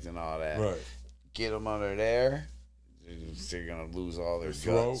 Protecting all that. Right. Get them under there. They're gonna lose all their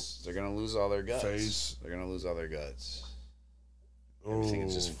throat, guts. They're gonna lose all their guts. face. They're gonna lose all their guts. Everything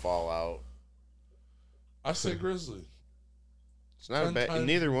will just fall out. I say grizzly. It's not a 10 bad. times-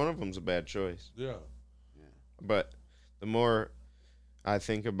 Neither one of them's a bad choice. Yeah. But the more I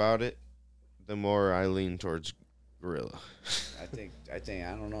think about it, the more I lean towards gorilla. I think I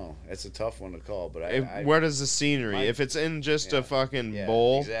don't know. It's a tough one to call, but I What is the scenery? my- If it's in just yeah, a fucking yeah,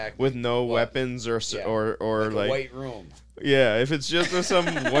 bowl exactly. with no Well, weapons or yeah, or like like a white room. yeah, if it's just in some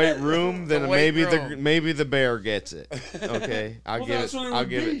white room, then white maybe room. the bear gets it. Okay, I'll Well, give that's it. what it I'll would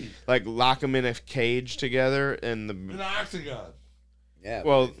give be. it. Like lock them in a cage together, and An the octagon. Yeah.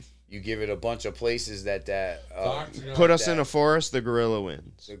 well, but you give it a bunch of places that The octagon. put us in a forest, the gorilla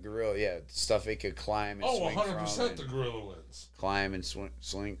wins. the gorilla, yeah, stuff it could climb and Oh, swing 100% the from, gorilla wins. climb and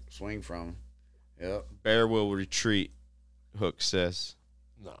swing from. Yep. Bear will retreat. Hook says.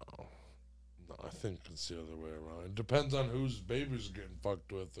 No. No, I think it's the other way around. It depends on whose baby's getting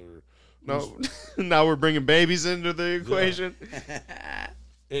fucked with or. No, now we're bringing babies into the equation.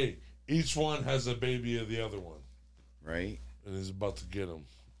 Hey, each one has a baby of the other one. Right. And he's about to get him.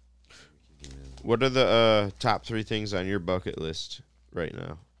 What are the top 3 things on your bucket list right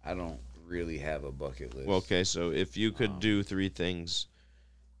now? I don't really have a bucket list. Well, okay, so if you could do 3 things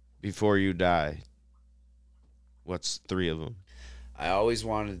before you die, what's 3 of them? I always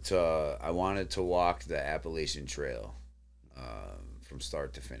wanted to. I wanted to walk the Appalachian Trail, from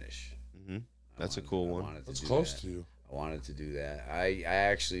start to finish. Mm-hmm. That's a cool one. That's close to you. I wanted to do that. I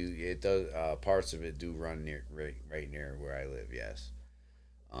actually it does parts of it do run near right near where I live. Yes.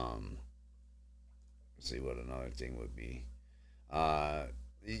 Let's see what another thing would be.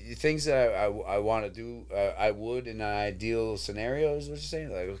 The things that I want to do, I would in an ideal scenario is what you're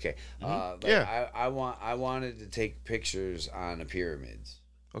saying. Like okay, like Yeah. I wanted to take pictures on the pyramids.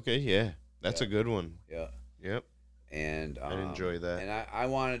 Okay, yeah. That's Yeah. a good one. Yeah. Yep. And I'd enjoy that. And I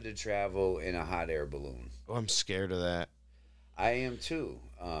wanted to travel in a hot air balloon. Oh, I'm scared of that. I am too.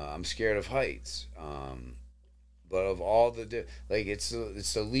 I'm scared of heights. But of all the it's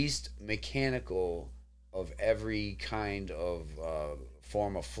the least mechanical of every kind of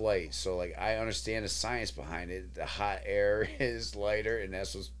form of flight. So like I understand the science behind it. The hot air is lighter, and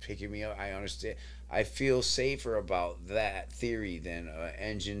that's what's picking me up. I understand. I feel safer about that theory than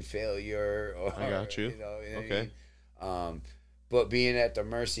engine failure. Or, I got you. know what I Okay. mean? But being at the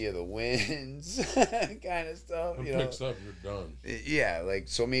mercy of the winds, kind of stuff. It You know, picks up, you're done. yeah, like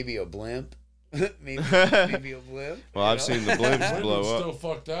so maybe a blimp, maybe a blimp. Well, I've seen the blimps Women blow up. still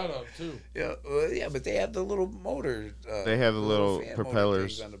fuck that up, too. Yeah, well, yeah, but they have the little motor. They have the little fan motor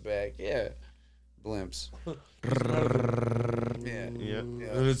propellers. things on the back. Yeah, blimps. Yeah. Yeah.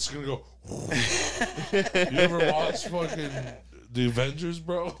 And it's going to go. You ever watch fucking The Avengers,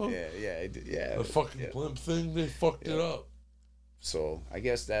 bro? Yeah. The fucking blimp thing, they fucked it up. So I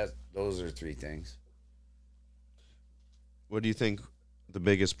guess those are 3 things. What do you think the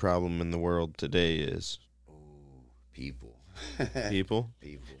biggest problem in the world today is? Ooh, people. People?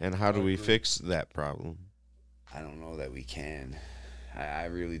 People. And how do we fix that problem? I don't know that we can. I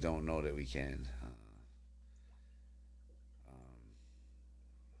really don't know that we can.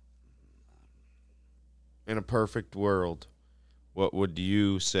 In a perfect world, what would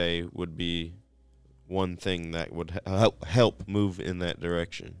you say would be one thing that would help move in that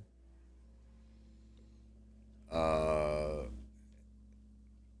direction?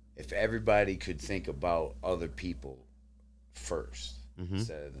 If everybody could think about other people first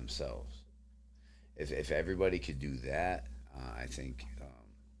instead of themselves. If everybody could do that, I think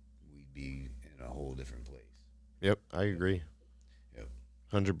we'd be in a whole different place. Yep, I agree. Yep.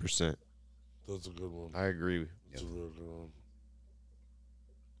 100%. That's a good one. I agree. That's a real good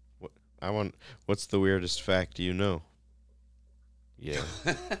one. What's the weirdest fact you know? Yeah.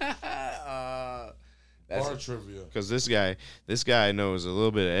 Bar trivia. Because this guy knows a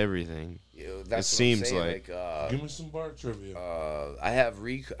little bit of everything. That's It what seems I'm saying. like- Give me some bar trivia. I have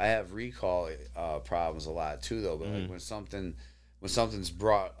recall problems a lot too, though. But like when something's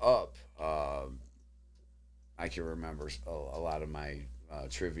brought up, I can remember a lot of my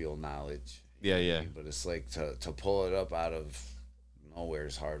trivial knowledge. Yeah, yeah. But it's like to pull it up out of nowhere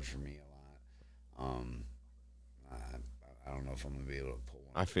is hard for me a lot. I don't know if I'm gonna be able to pull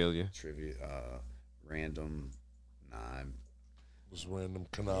one. I feel you. Trivia, random. Nah, Just random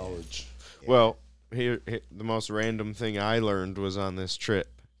knowledge. Well, here the most random thing I learned was on this trip.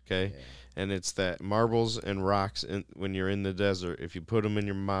 Okay, and it's that marbles and rocks, when you're in the desert, if you put them in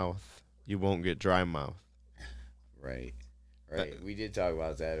your mouth, you won't get dry mouth. Right. We did talk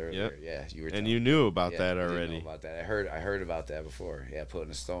about that earlier. Yep. Yeah, you were. And you knew about that I already. didn't know about that. I heard about that before. Yeah,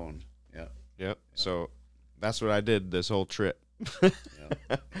 putting a stone. Yep. Yep. So that's what I did this whole trip. Yep.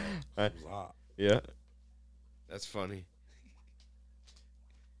 It was hot. Yeah. That's funny.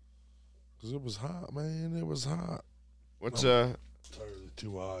 Because it was hot, man. It was hot. What's Entirely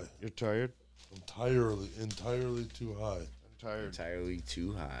too high. You're tired? Entirely too high. I'm tired. Entirely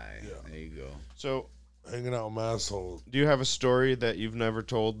too high. Yeah. There you go. So, Hanging out with my asshole. do you have a story that you've never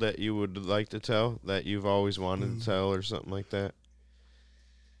told that you would like to tell, that you've always wanted to tell, or something like that?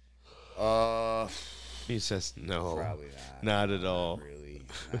 He says no. Probably not. Not at all. Not really.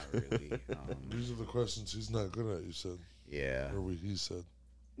 Not really. These are the questions he's not good at, you said. Yeah. Or he said.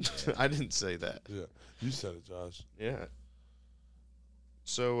 I didn't say that. Yeah. You said it, Josh. Yeah.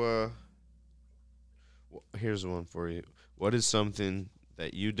 So, here's one for you. What is something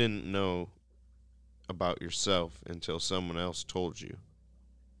that you didn't know about yourself until someone else told you?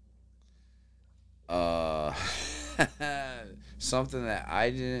 Something that I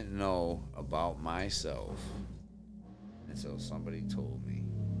didn't know about myself until somebody told me.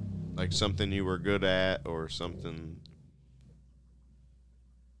 Like something you were good at, or something.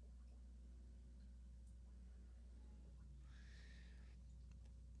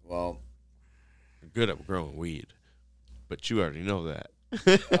 Well, You're good at growing weed, but you already know that.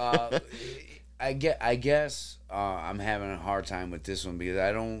 I guess I'm having a hard time with this one because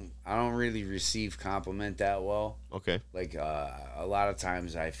I don't really receive compliment that well. Okay. Like a lot of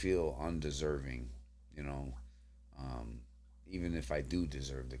times I feel undeserving, you know, even if I do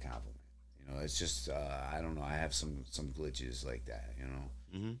deserve the compliment. You know, it's just I don't know. I have some glitches like that, you know.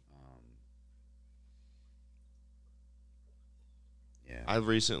 Mm-hmm. Yeah. I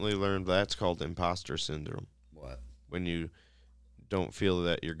recently learned that's called imposter syndrome. What? When you don't feel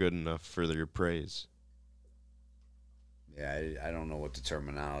that you're good enough for your praise. Yeah, I don't know what the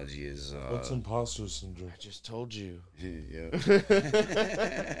terminology is. What's imposter syndrome? I just told you. Yeah.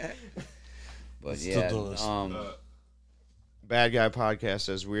 But Still yeah, don't listen. Bad Guy Podcast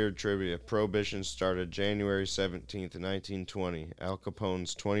says weird trivia. Prohibition started January 17th, 1920. Al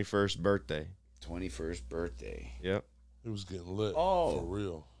Capone's 21st birthday. 21st birthday. Yep. It was getting lit. Oh. For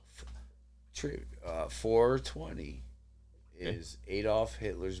real. 420 is Adolf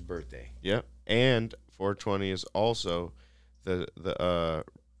Hitler's birthday. Yep. And 420 is also the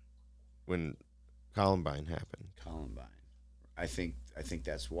when Columbine happened. Columbine. I think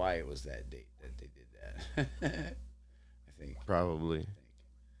that's why it was that date that they did that. I think. Probably.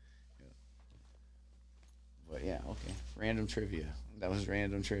 Yeah. But yeah, okay. Random trivia. That was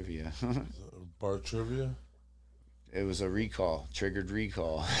random trivia. Bar trivia? It was a recall. Triggered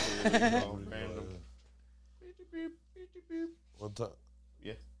recall. One time.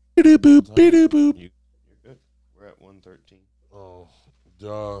 Yeah. Beep boop, beep boop. You're good. We're at 113. Oh,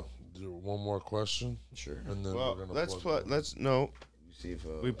 do one more question, Sure. and then Well, we're gonna let's plug. You see if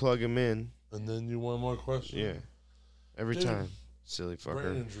we plug him in. And then you one more question. Yeah. Every Dude. time. Silly Brain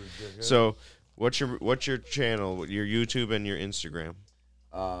fucker. injury, dickhead. So, what's your channel, your YouTube and your Instagram?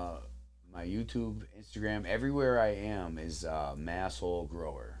 My YouTube, Instagram, everywhere I am is Masshole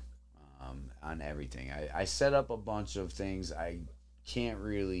Grower on everything. I set up a bunch of things. I can't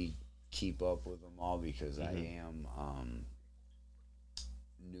really keep up with them all because I am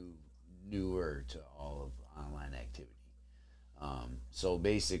newer to all of online activity. So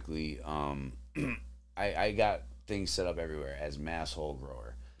basically, I got things set up everywhere as Masshole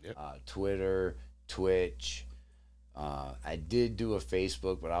Grower. Yep. Twitter, Twitch. I did do a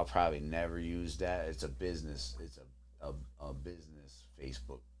Facebook, but I'll probably never use that. It's a business. It's a business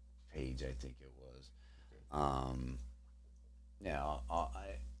Facebook page, I think it was. Yeah,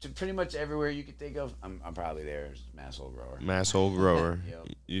 pretty much everywhere you could think of, I'm probably there as Masshole Grower. Masshole Grower. Yep.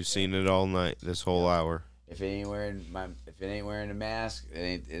 You've seen it all night, this whole hour. If it ain't wearing a mask, it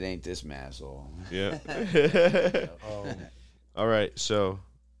ain't this masshole. Yeah. Yep. All right, so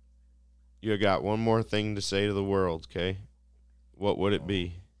you got one more thing to say to the world, okay? What would it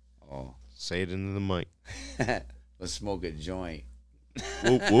be? Oh, Say it into the mic. let's smoke a joint.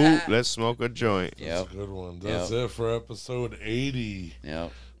 Whoop, whoop, let's smoke a joint. That's Yep. a good one. That's it for episode 80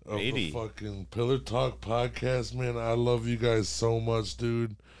 Yep. of 80. the fucking Pillar Talk podcast, man. I love you guys so much,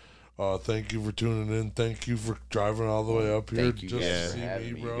 dude. Thank you for tuning in. Thank you for driving all the way up here Thank you just guys to for see having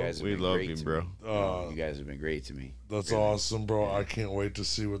me, me. bro. You guys have We been love great you, to bro. me. You guys have been great to me. That's Really. awesome, bro. I can't wait to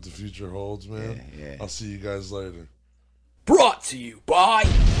see what the future holds, man. Yeah. I'll see you guys later. Brought to you by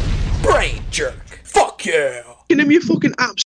Brain Jerk. Fuck yeah. Give me a fucking app.